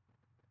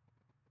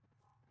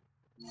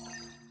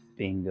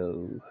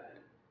 Bingo.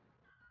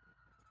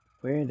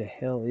 Where the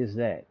hell is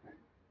that?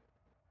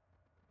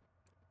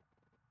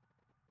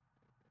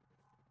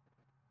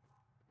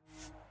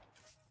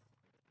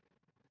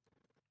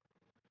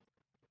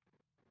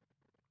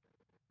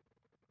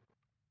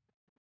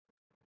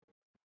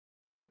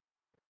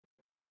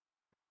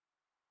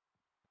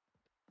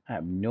 I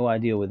have no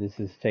idea where this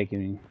is taking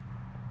me.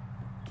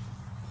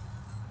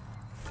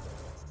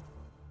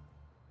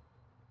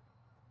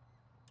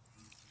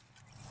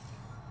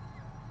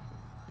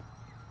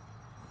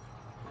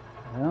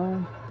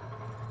 Well,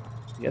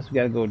 I guess we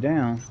gotta go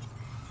down.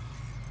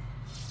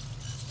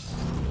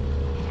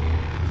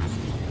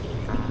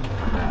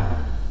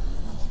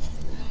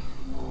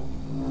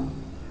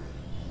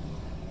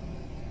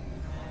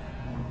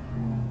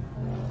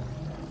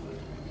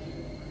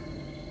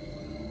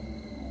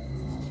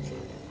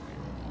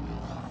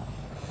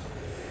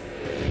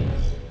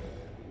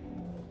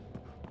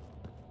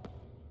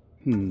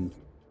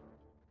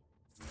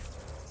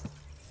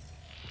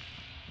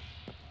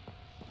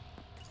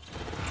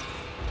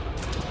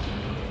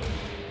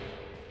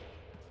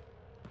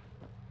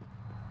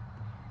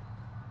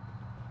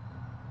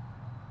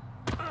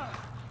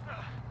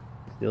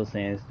 Still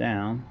saying it's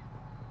down.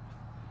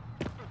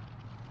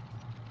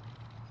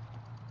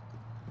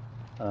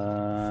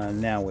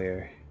 Now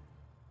where?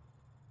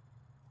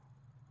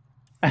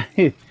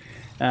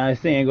 I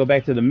saying go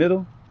back to the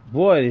middle.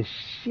 Boy, this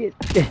shit.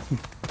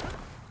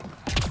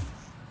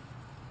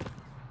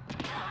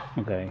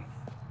 Okay.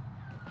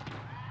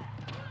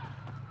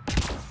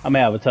 I'm gonna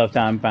have a tough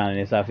time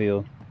finding this, I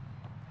feel.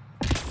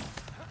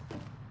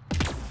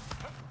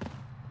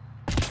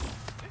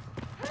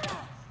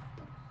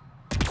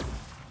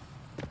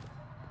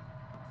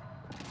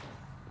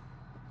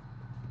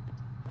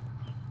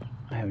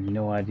 I have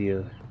no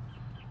idea.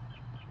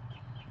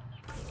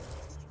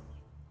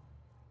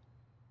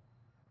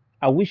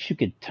 I wish you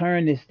could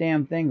turn this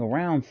damn thing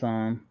around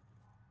some,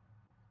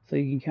 so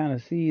you can kind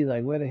of see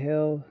like where the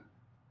hell.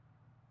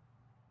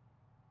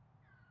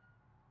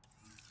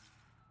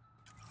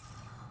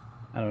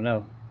 I don't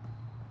know.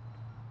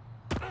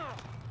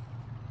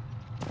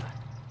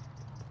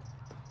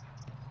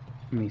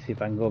 Let me see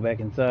if I can go back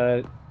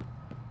inside.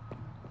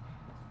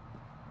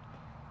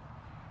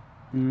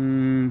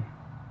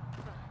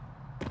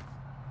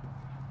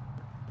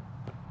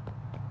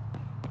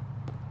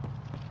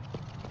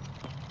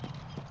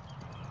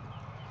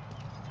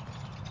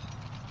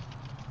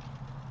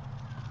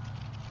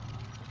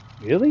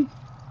 Really?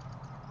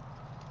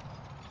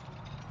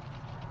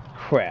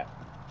 Crap.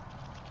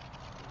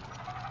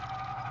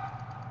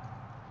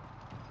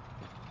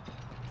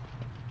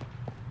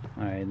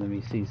 Alright, let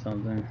me see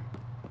something.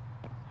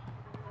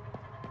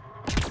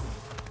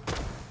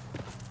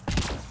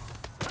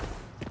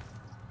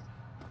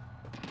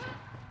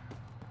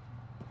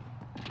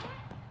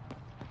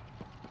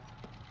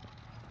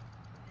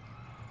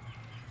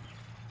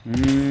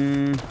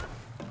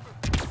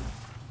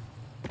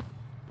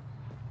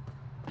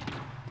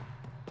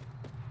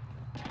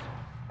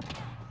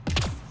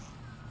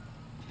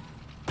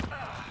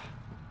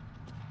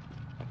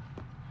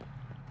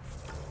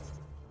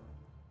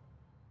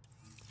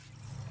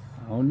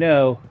 Oh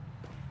no.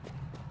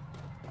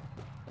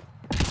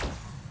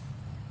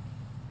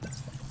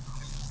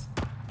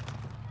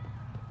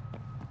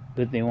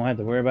 Good thing we won't have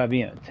to worry about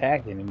being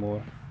attacked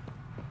anymore.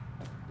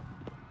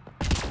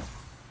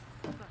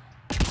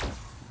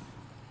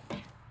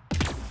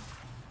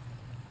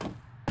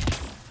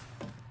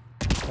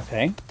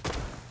 Okay.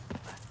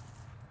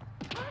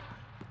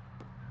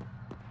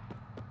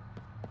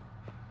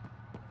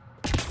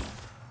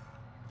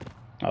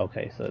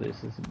 Okay, so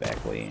this is the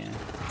back way in.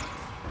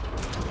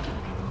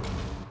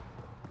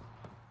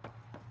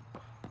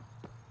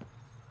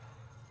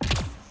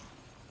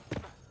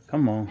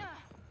 Come on.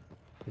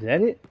 Is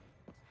that it?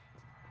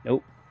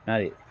 Nope,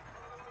 not it.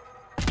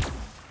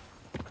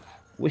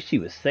 Wish she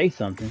would say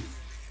something.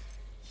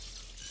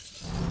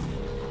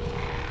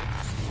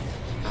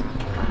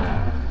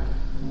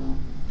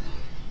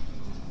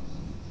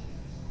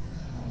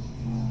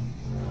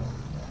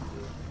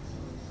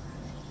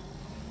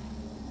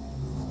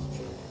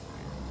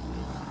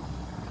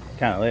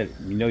 Kind of let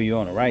you know you're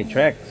on the right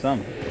track or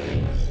something.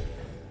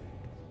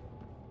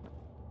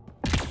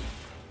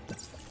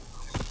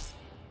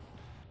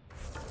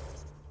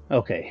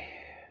 Okay.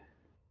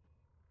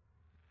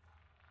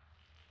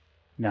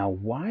 Now,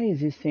 why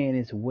is it saying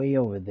it's way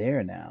over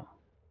there now?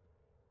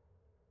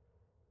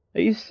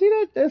 You see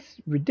that? That's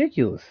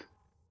ridiculous.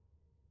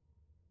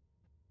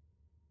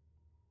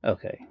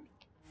 Okay.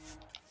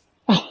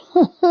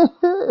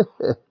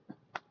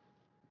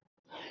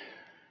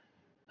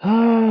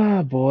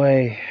 Ah,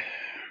 boy.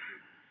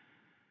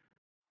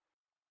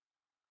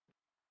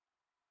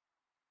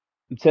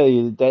 I tell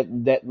you,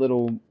 that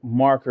little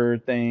marker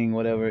thing,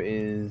 whatever,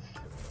 is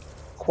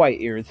quite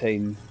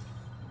irritating.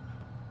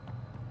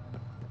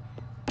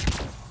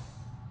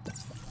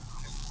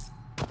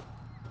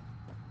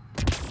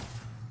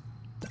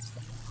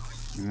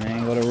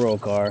 Man, go to roll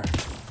car.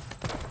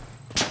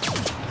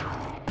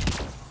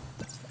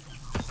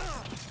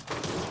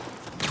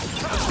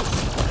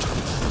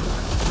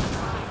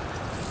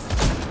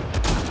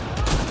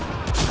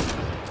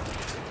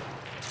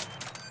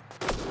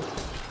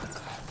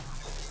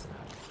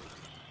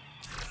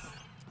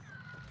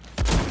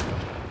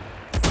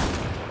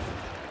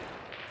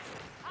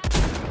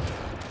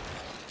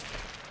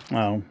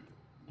 Oh,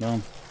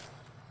 well.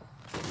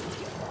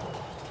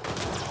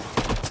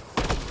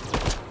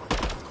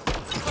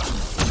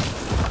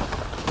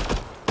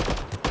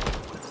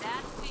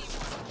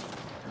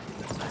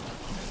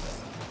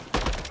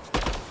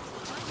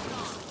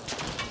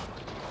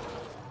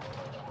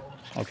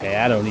 Okay,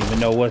 I don't even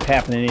know what's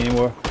happening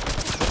anymore.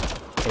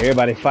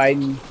 Everybody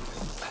fighting.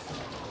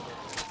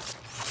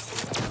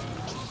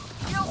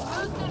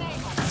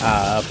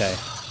 Ah, okay.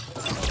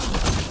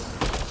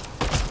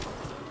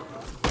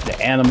 The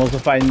animals are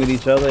fighting with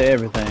each other,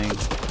 everything.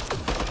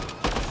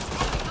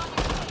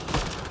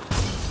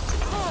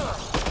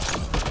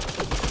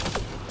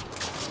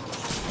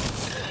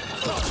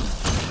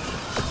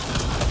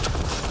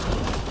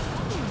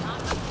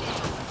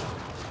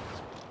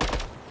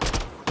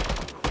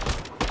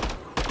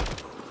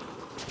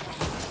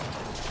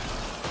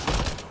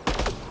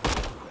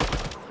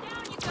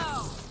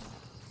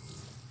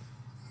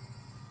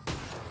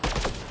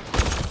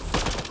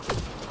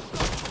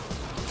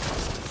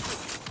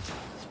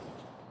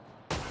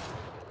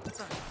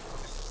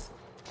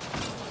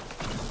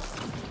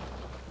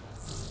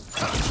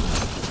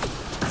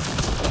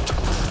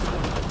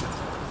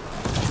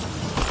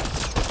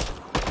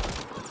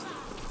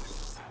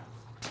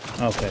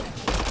 Okay.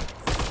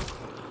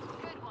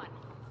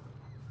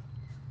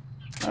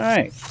 All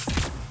right.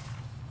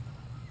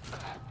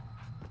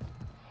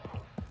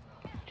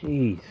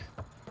 Jeez.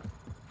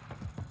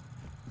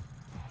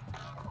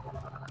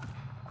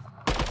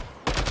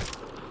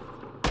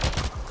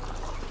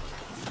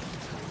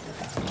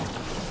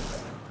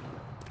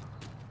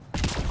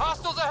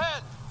 Hostiles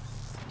ahead.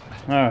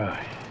 All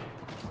right.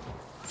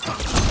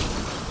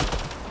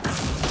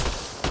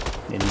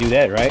 Didn't do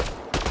that, right?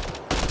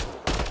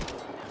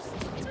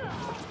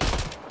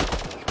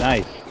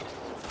 Nice.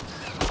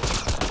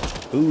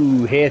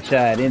 Ooh,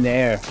 headshot in the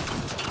air.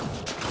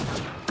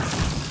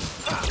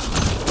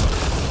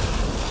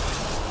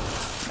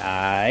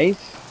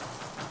 Nice.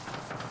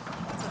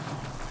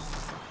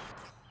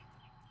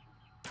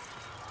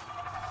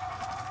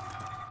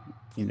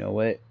 You know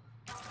what?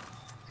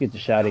 Let's get the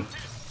shotty.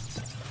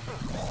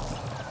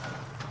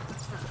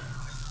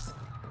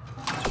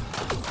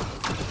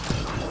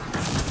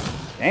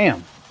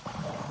 Damn.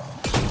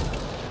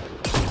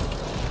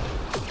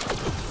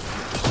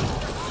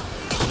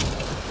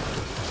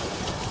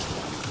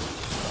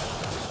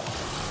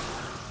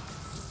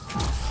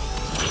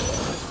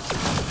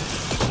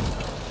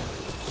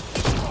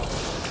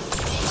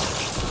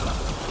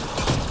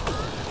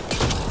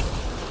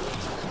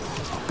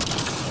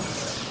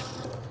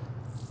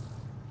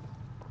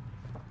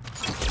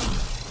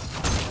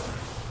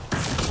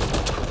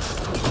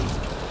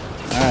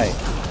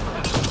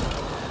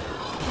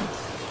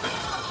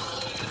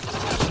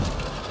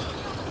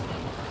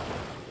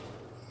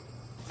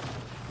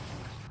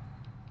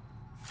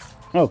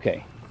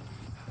 Okay.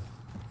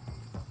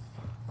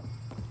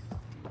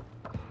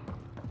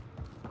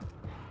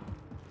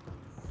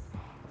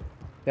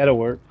 That'll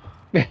work.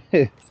 Okay,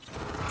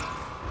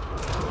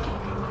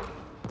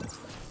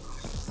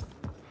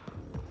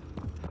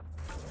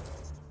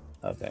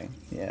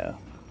 yeah.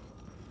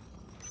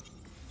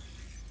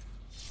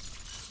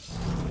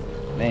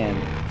 Man.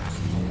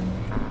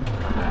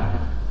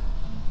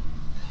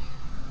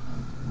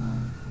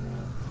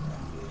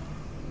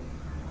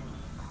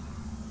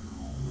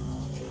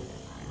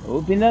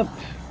 Open up.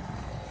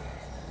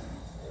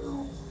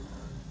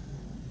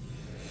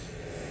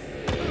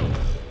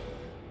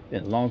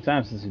 Been a long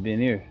time since we've been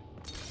here.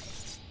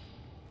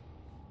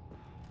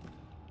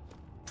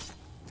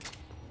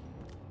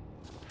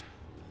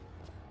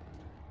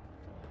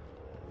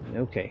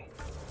 Okay.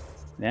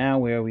 Now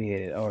where are we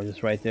headed? Oh,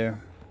 just right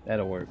there.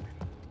 That'll work.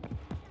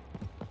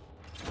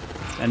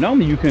 Now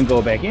normally you can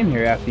go back in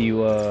here after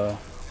you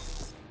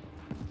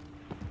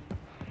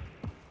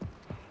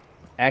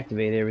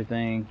activate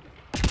everything.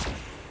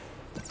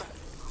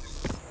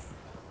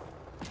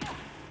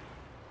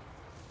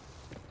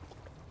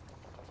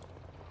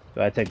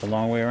 Do I take the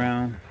long way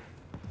around?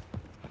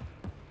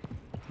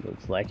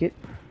 Looks like it.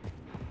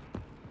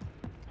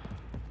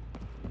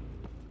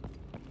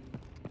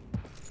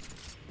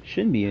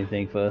 Shouldn't be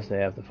anything for us to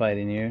have to fight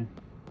in here.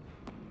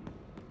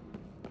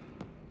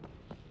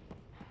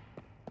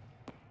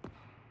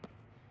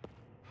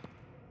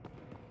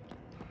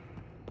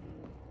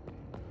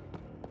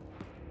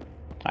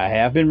 I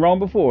have been wrong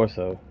before,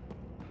 so.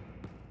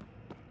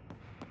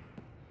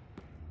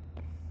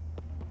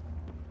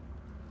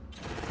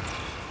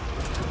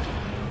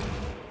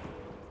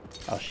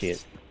 Oh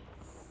shit.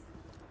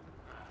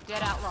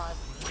 Dead outlaws.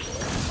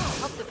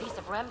 Hope the piece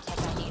of REM tech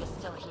I need is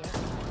still here.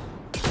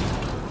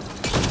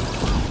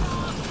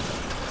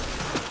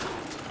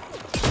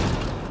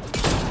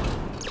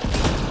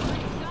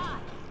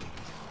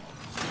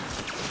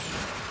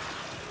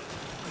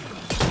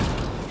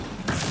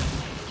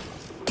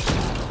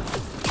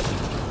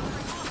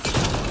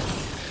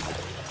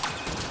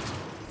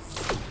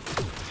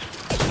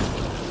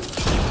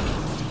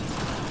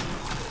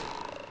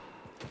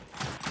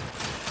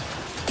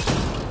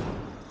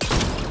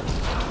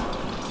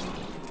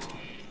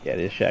 Yeah,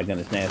 this shotgun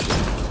is nasty.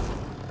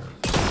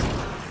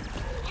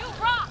 You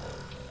rock!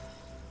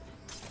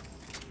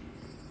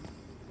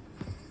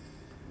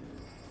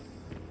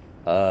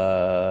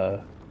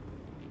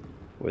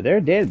 Were there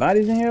dead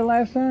bodies in here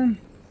last time?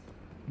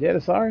 Dead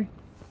or sorry?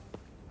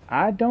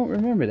 I don't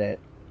remember that.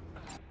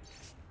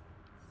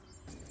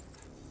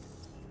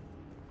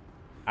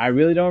 I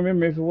really don't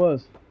remember if it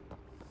was.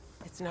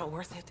 It's not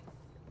worth it.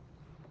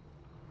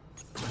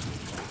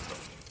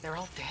 They're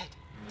all dead.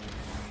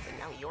 And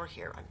now you're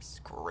here, I'm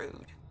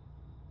screwed.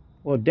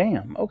 Well,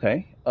 damn.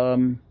 Okay.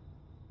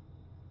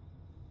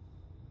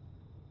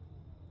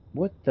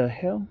 What the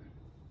hell?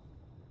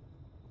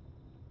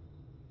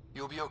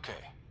 You'll be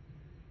okay.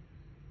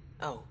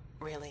 Oh,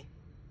 really?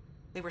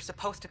 We were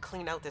supposed to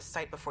clean out this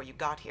site before you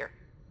got here,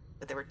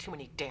 but there were too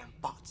many damn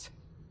bots.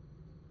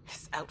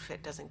 This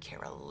outfit doesn't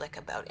care a lick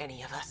about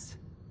any of us.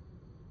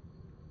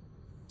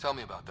 Tell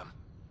me about them.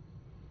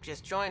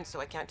 Just joined, so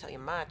I can't tell you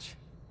much.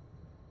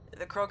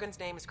 The Krogan's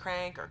name is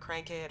Crank or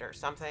Crankit or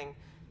something.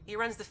 He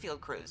runs the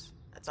field crews.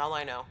 That's all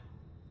I know.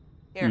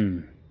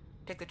 Here,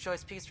 take the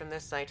choice piece from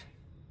this site.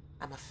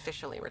 I'm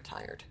officially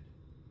retired.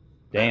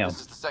 Damn.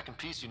 This is the second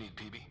piece you need,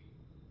 PB.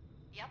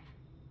 Yep,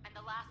 and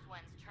the last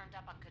one's turned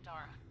up on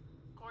Kadara.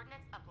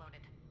 Coordinates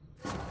uploaded.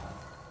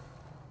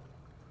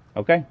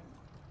 Okay.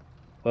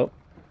 Well,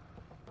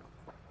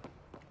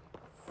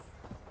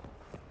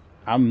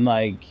 I'm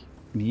like,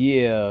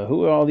 yeah,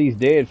 who are all these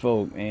dead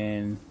folk?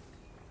 And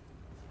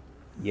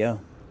yeah.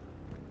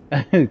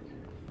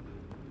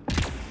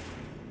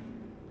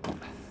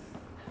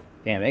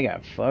 Damn, they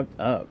got fucked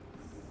up.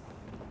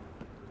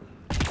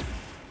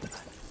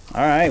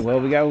 Alright, well,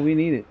 we got what we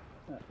needed.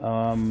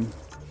 Let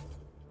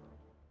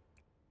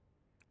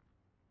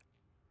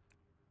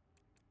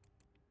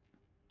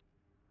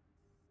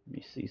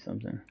me see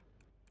something.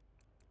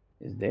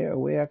 Is there a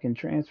way I can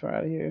transfer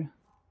out of here?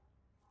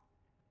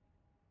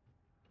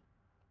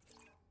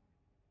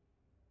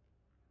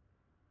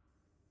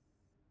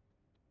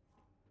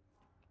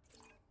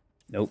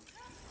 Nope.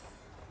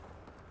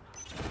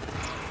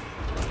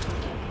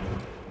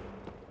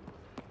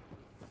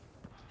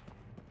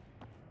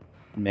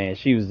 Man,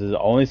 she was the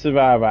only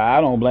survivor. I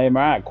don't blame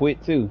her. I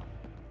quit too.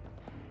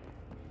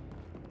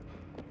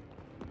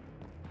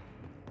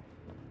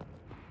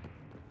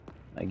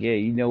 Like, yeah,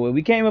 you know what?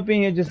 We came up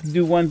in here just to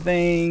do one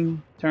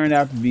thing. Turned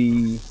out to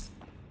be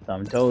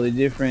something totally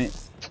different.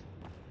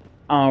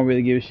 I don't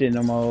really give a shit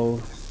no more.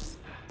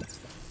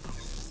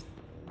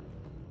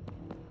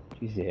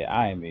 She said,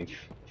 I am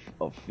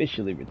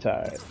officially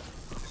retired.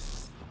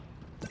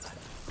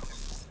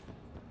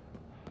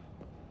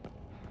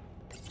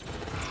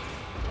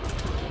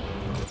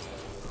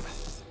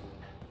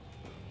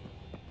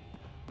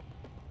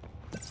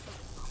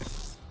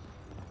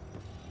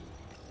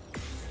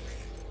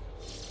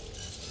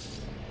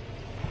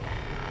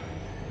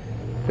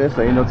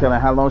 So ain't no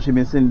telling how long she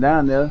been sitting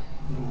down there.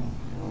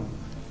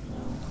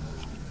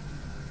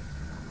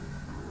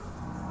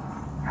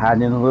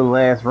 Hiding in a little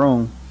ass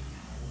room.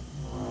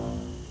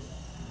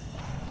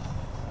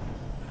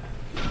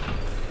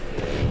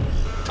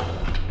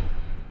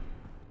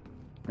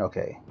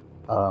 Okay.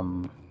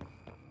 Alright,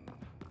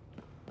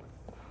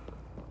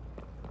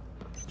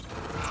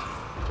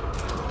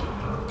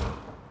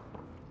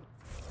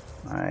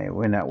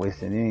 we're not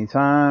wasting any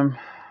time.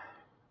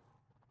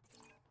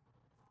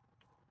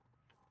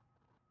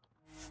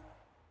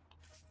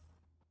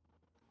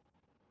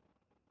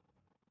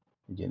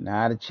 Getting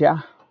out of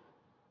cha.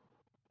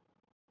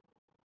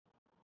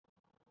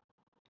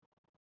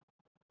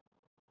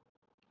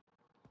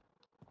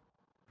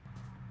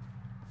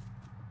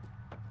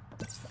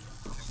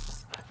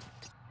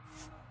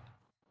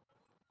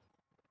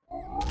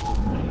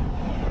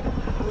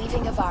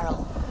 Leaving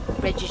Avaril.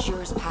 Bridge is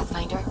yours,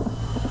 Pathfinder.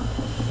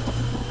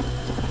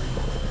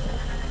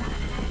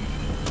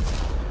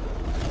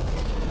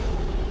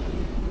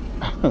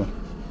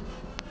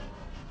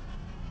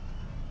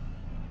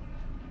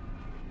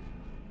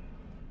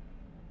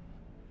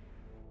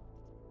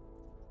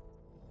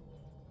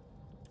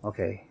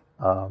 Okay.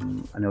 I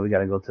know we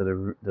gotta go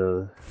to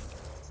the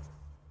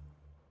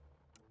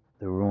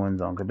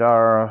ruins on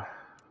Kadara.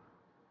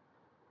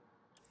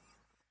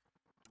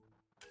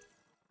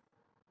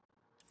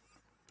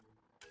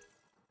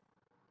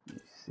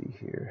 Let's see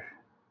here.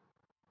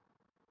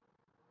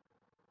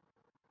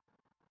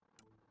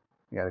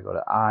 We gotta go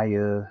to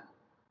Aya.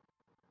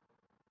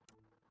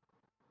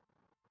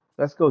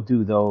 Let's go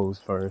do those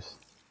first.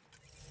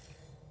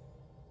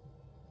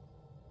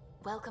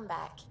 Welcome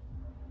back.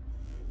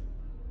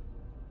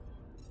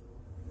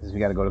 Because we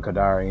gotta go to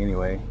Kadara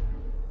anyway.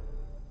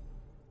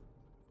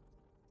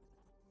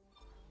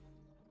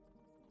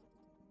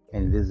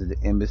 And visit the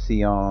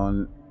embassy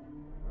on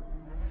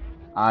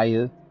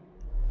Aya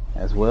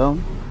as well.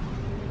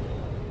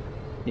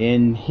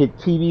 And hit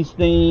TV's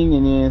thing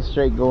and then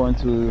straight go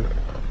into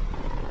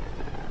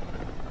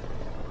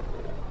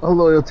a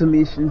loyalty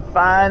mission.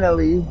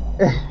 Finally.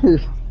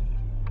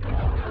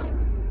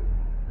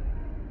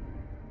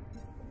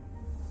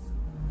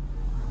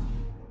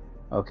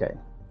 Okay.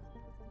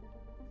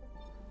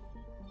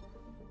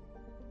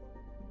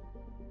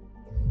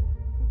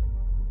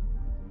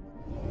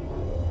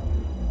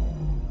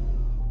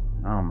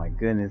 Oh my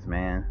goodness,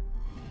 man.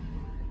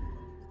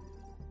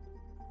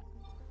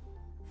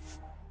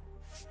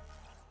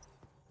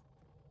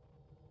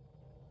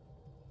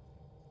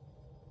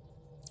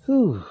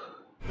 Whew.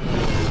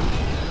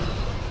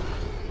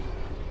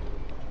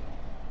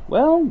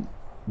 Well,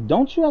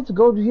 don't you have to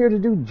go here to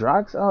do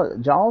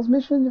Jaws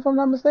mission, if I'm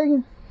not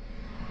mistaken?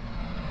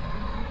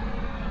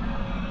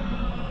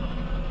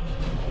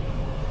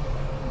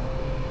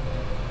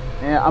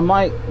 And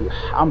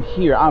I'm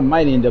here. I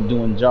might end up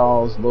doing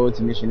Jaws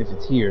loyalty mission if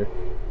it's here.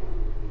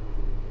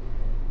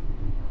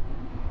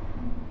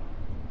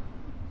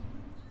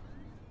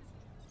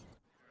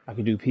 I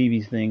could do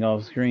PV's thing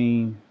off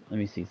screen. Let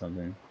me see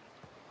something.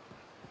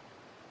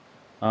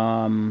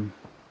 As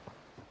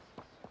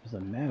a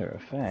matter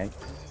of fact,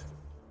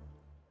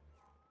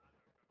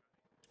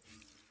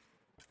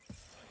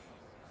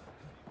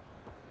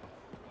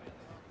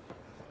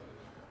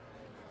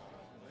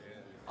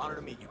 Honor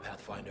to meet you,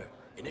 Pathfinder.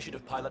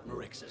 Initiative Pilot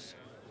Marixus.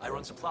 I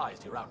run supplies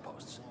to your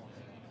outposts.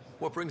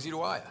 What brings you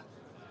to Aya?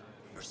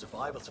 For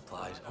survival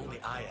supplies only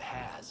Aya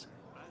has.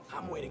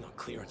 I'm waiting on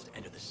clearance to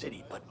enter the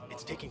city, but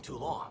it's taking too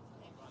long.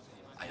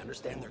 I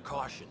understand their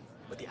caution,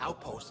 but the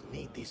outposts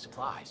need these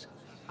supplies.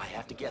 I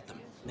have to get them,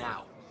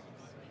 now.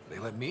 They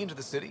let me into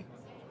the city?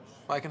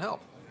 I can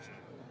help.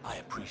 I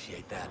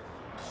appreciate that.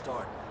 To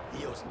start,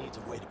 EOS needs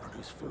a way to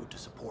produce food to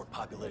support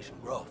population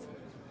growth.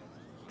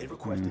 They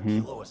requested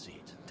Kiloa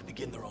seeds to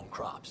begin their own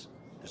crops.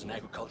 There's an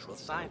agricultural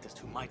scientist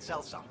who might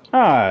sell some.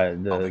 I'll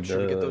make sure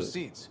to get those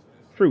seeds.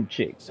 Fruit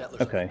chick. Settlers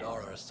Okay. of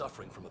Kadara are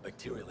suffering from a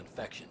bacterial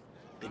infection.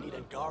 They need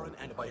Angaran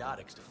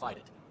antibiotics to fight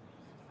it.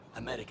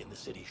 A medic in the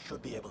city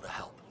should be able to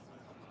help.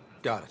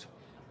 Got it.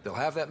 They'll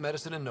have that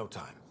medicine in no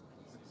time.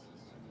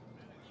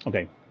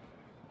 Okay.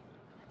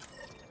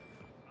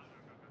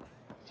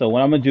 So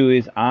what I'm gonna do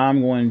is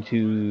I'm going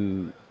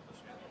to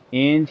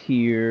end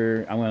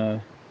here.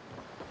 Let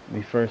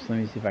me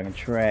see if I can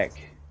track.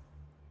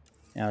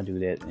 And I'll do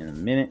that in a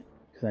minute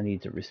because I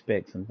need to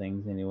respect some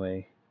things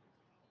anyway.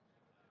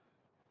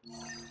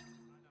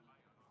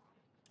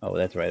 Oh,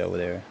 that's right over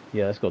there.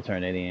 Yeah, let's go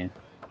turn that in.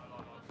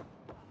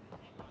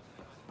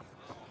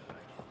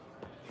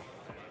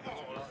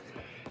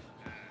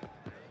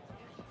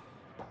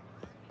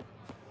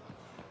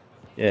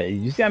 Yeah,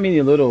 you see how many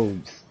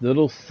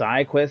little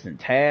side quests and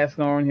tasks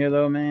on here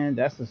though, man?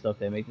 That's the stuff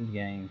that makes this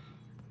game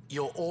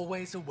You're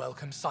always a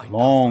welcome sight.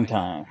 long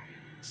Pathfinder. time.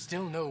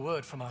 Still no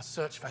word from our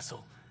search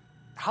vessel.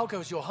 How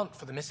goes your hunt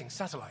for the missing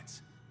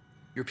satellites?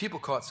 Your people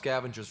caught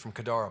scavengers from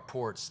Kadara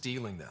port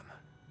stealing them.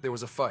 There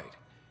was a fight.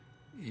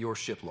 Your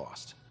ship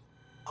lost.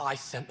 I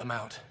sent them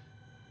out.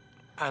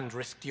 And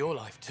risked your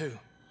life, too.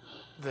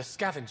 The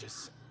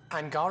scavengers.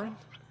 Angaran?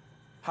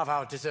 Have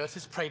our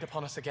deserters preyed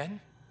upon us again?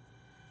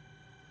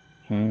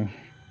 No,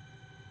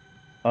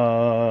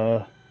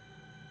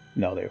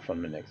 they're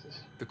from the Nexus.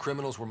 The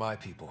criminals were my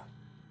people.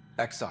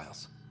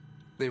 Exiles.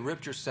 They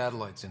ripped your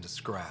satellites into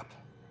scrap.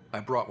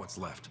 I brought what's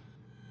left.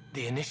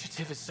 The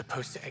initiative is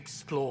supposed to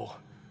explore,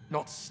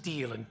 not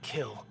steal and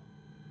kill.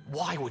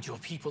 Why would your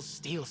people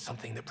steal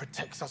something that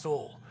protects us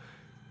all?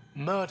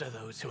 Murder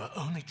those who are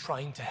only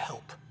trying to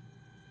help.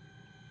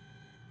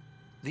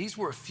 These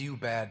were a few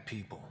bad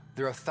people.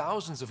 There are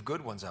thousands of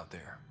good ones out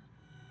there.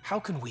 How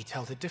can we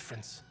tell the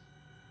difference?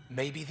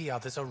 Maybe the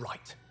others are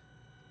right.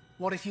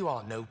 What if you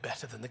are no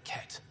better than the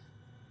Ket?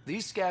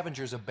 These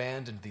scavengers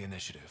abandoned the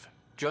initiative,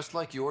 just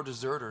like your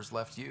deserters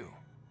left you.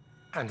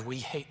 And we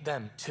hate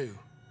them too.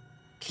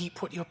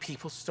 Keep what your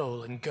people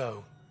stole and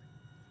go.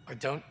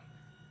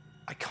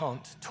 I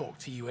can't talk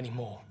to you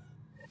anymore.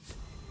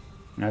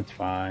 That's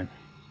fine.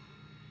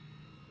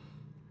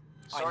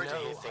 Sorry to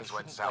hear things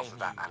went south with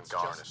that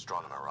Angaran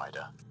astronomer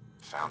rider.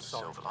 Found a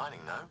silver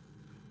lining, though.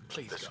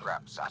 Please the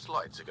scrap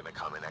satellites are going to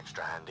come in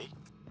extra handy.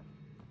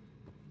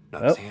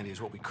 Not as handy as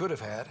what we could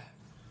have had,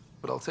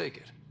 but I'll take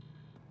it.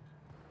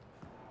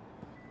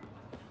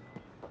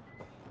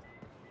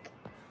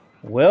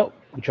 Well,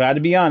 we tried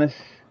to be honest,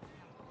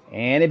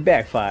 and it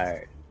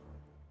backfired.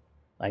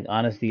 Like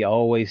honesty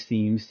always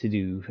seems to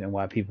do, and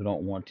why people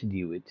don't want to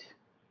do it.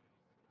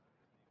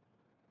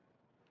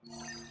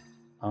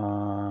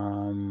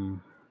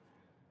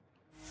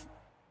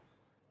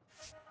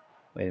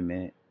 Wait a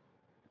minute.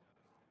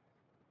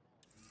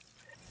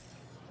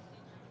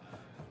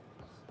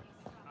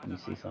 Let me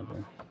see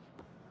something.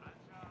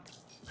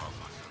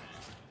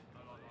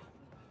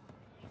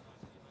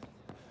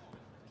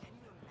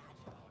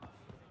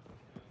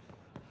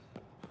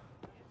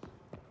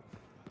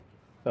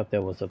 Thought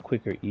there was a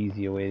quicker,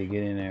 easier way to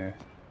get in there.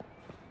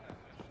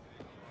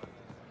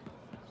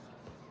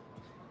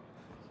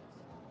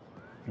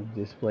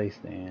 Display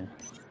stand.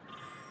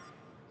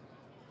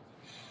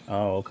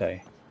 Oh,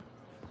 okay.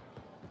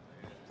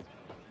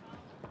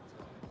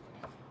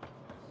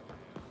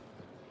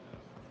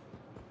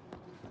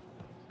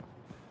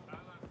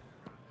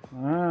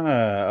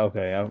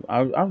 Okay.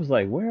 I was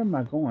like, where am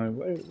I going?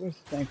 Where's the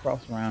thing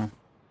cross around?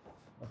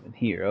 Up in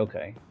here.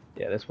 Okay.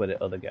 Yeah, that's where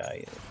the other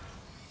guy is.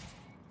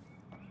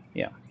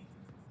 Yeah.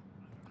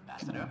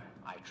 Ambassador,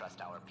 I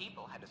trust our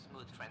people had a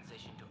smooth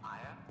transition to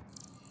Aya.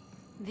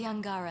 The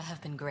Angara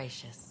have been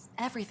gracious.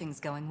 Everything's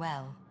going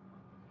well.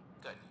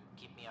 Good.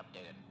 Keep me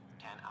updated.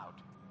 10 out.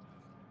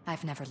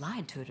 I've never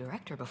lied to a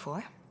director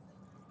before.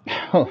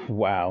 Oh,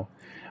 wow.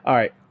 All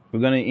right. We're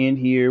going to end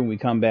here. When we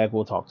come back,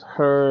 we'll talk to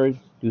her,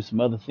 do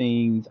some other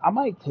things. I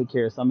might take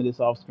care of some of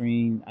this off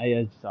screen.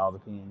 It just all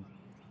depends.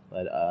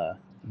 But,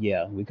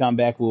 yeah, when we come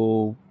back,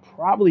 we'll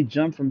probably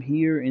jump from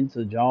here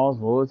into Jaws'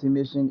 loyalty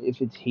mission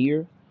if it's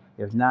here.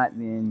 If not,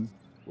 then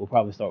we'll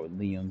probably start with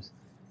Liam's.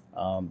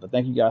 But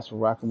thank you guys for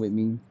rocking with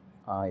me.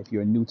 If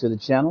you're new to the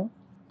channel,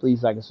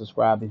 please like and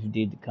subscribe if you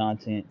did the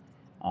content.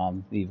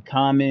 Leave a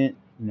comment.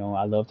 You know,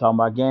 I love talking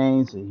about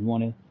games. So if you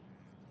want to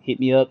hit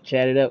me up,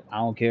 chat it up, I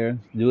don't care.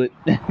 Do it.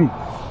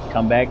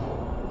 Come back,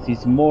 see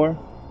some more,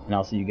 and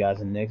I'll see you guys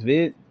in the next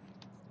vid.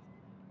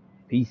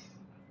 Peace.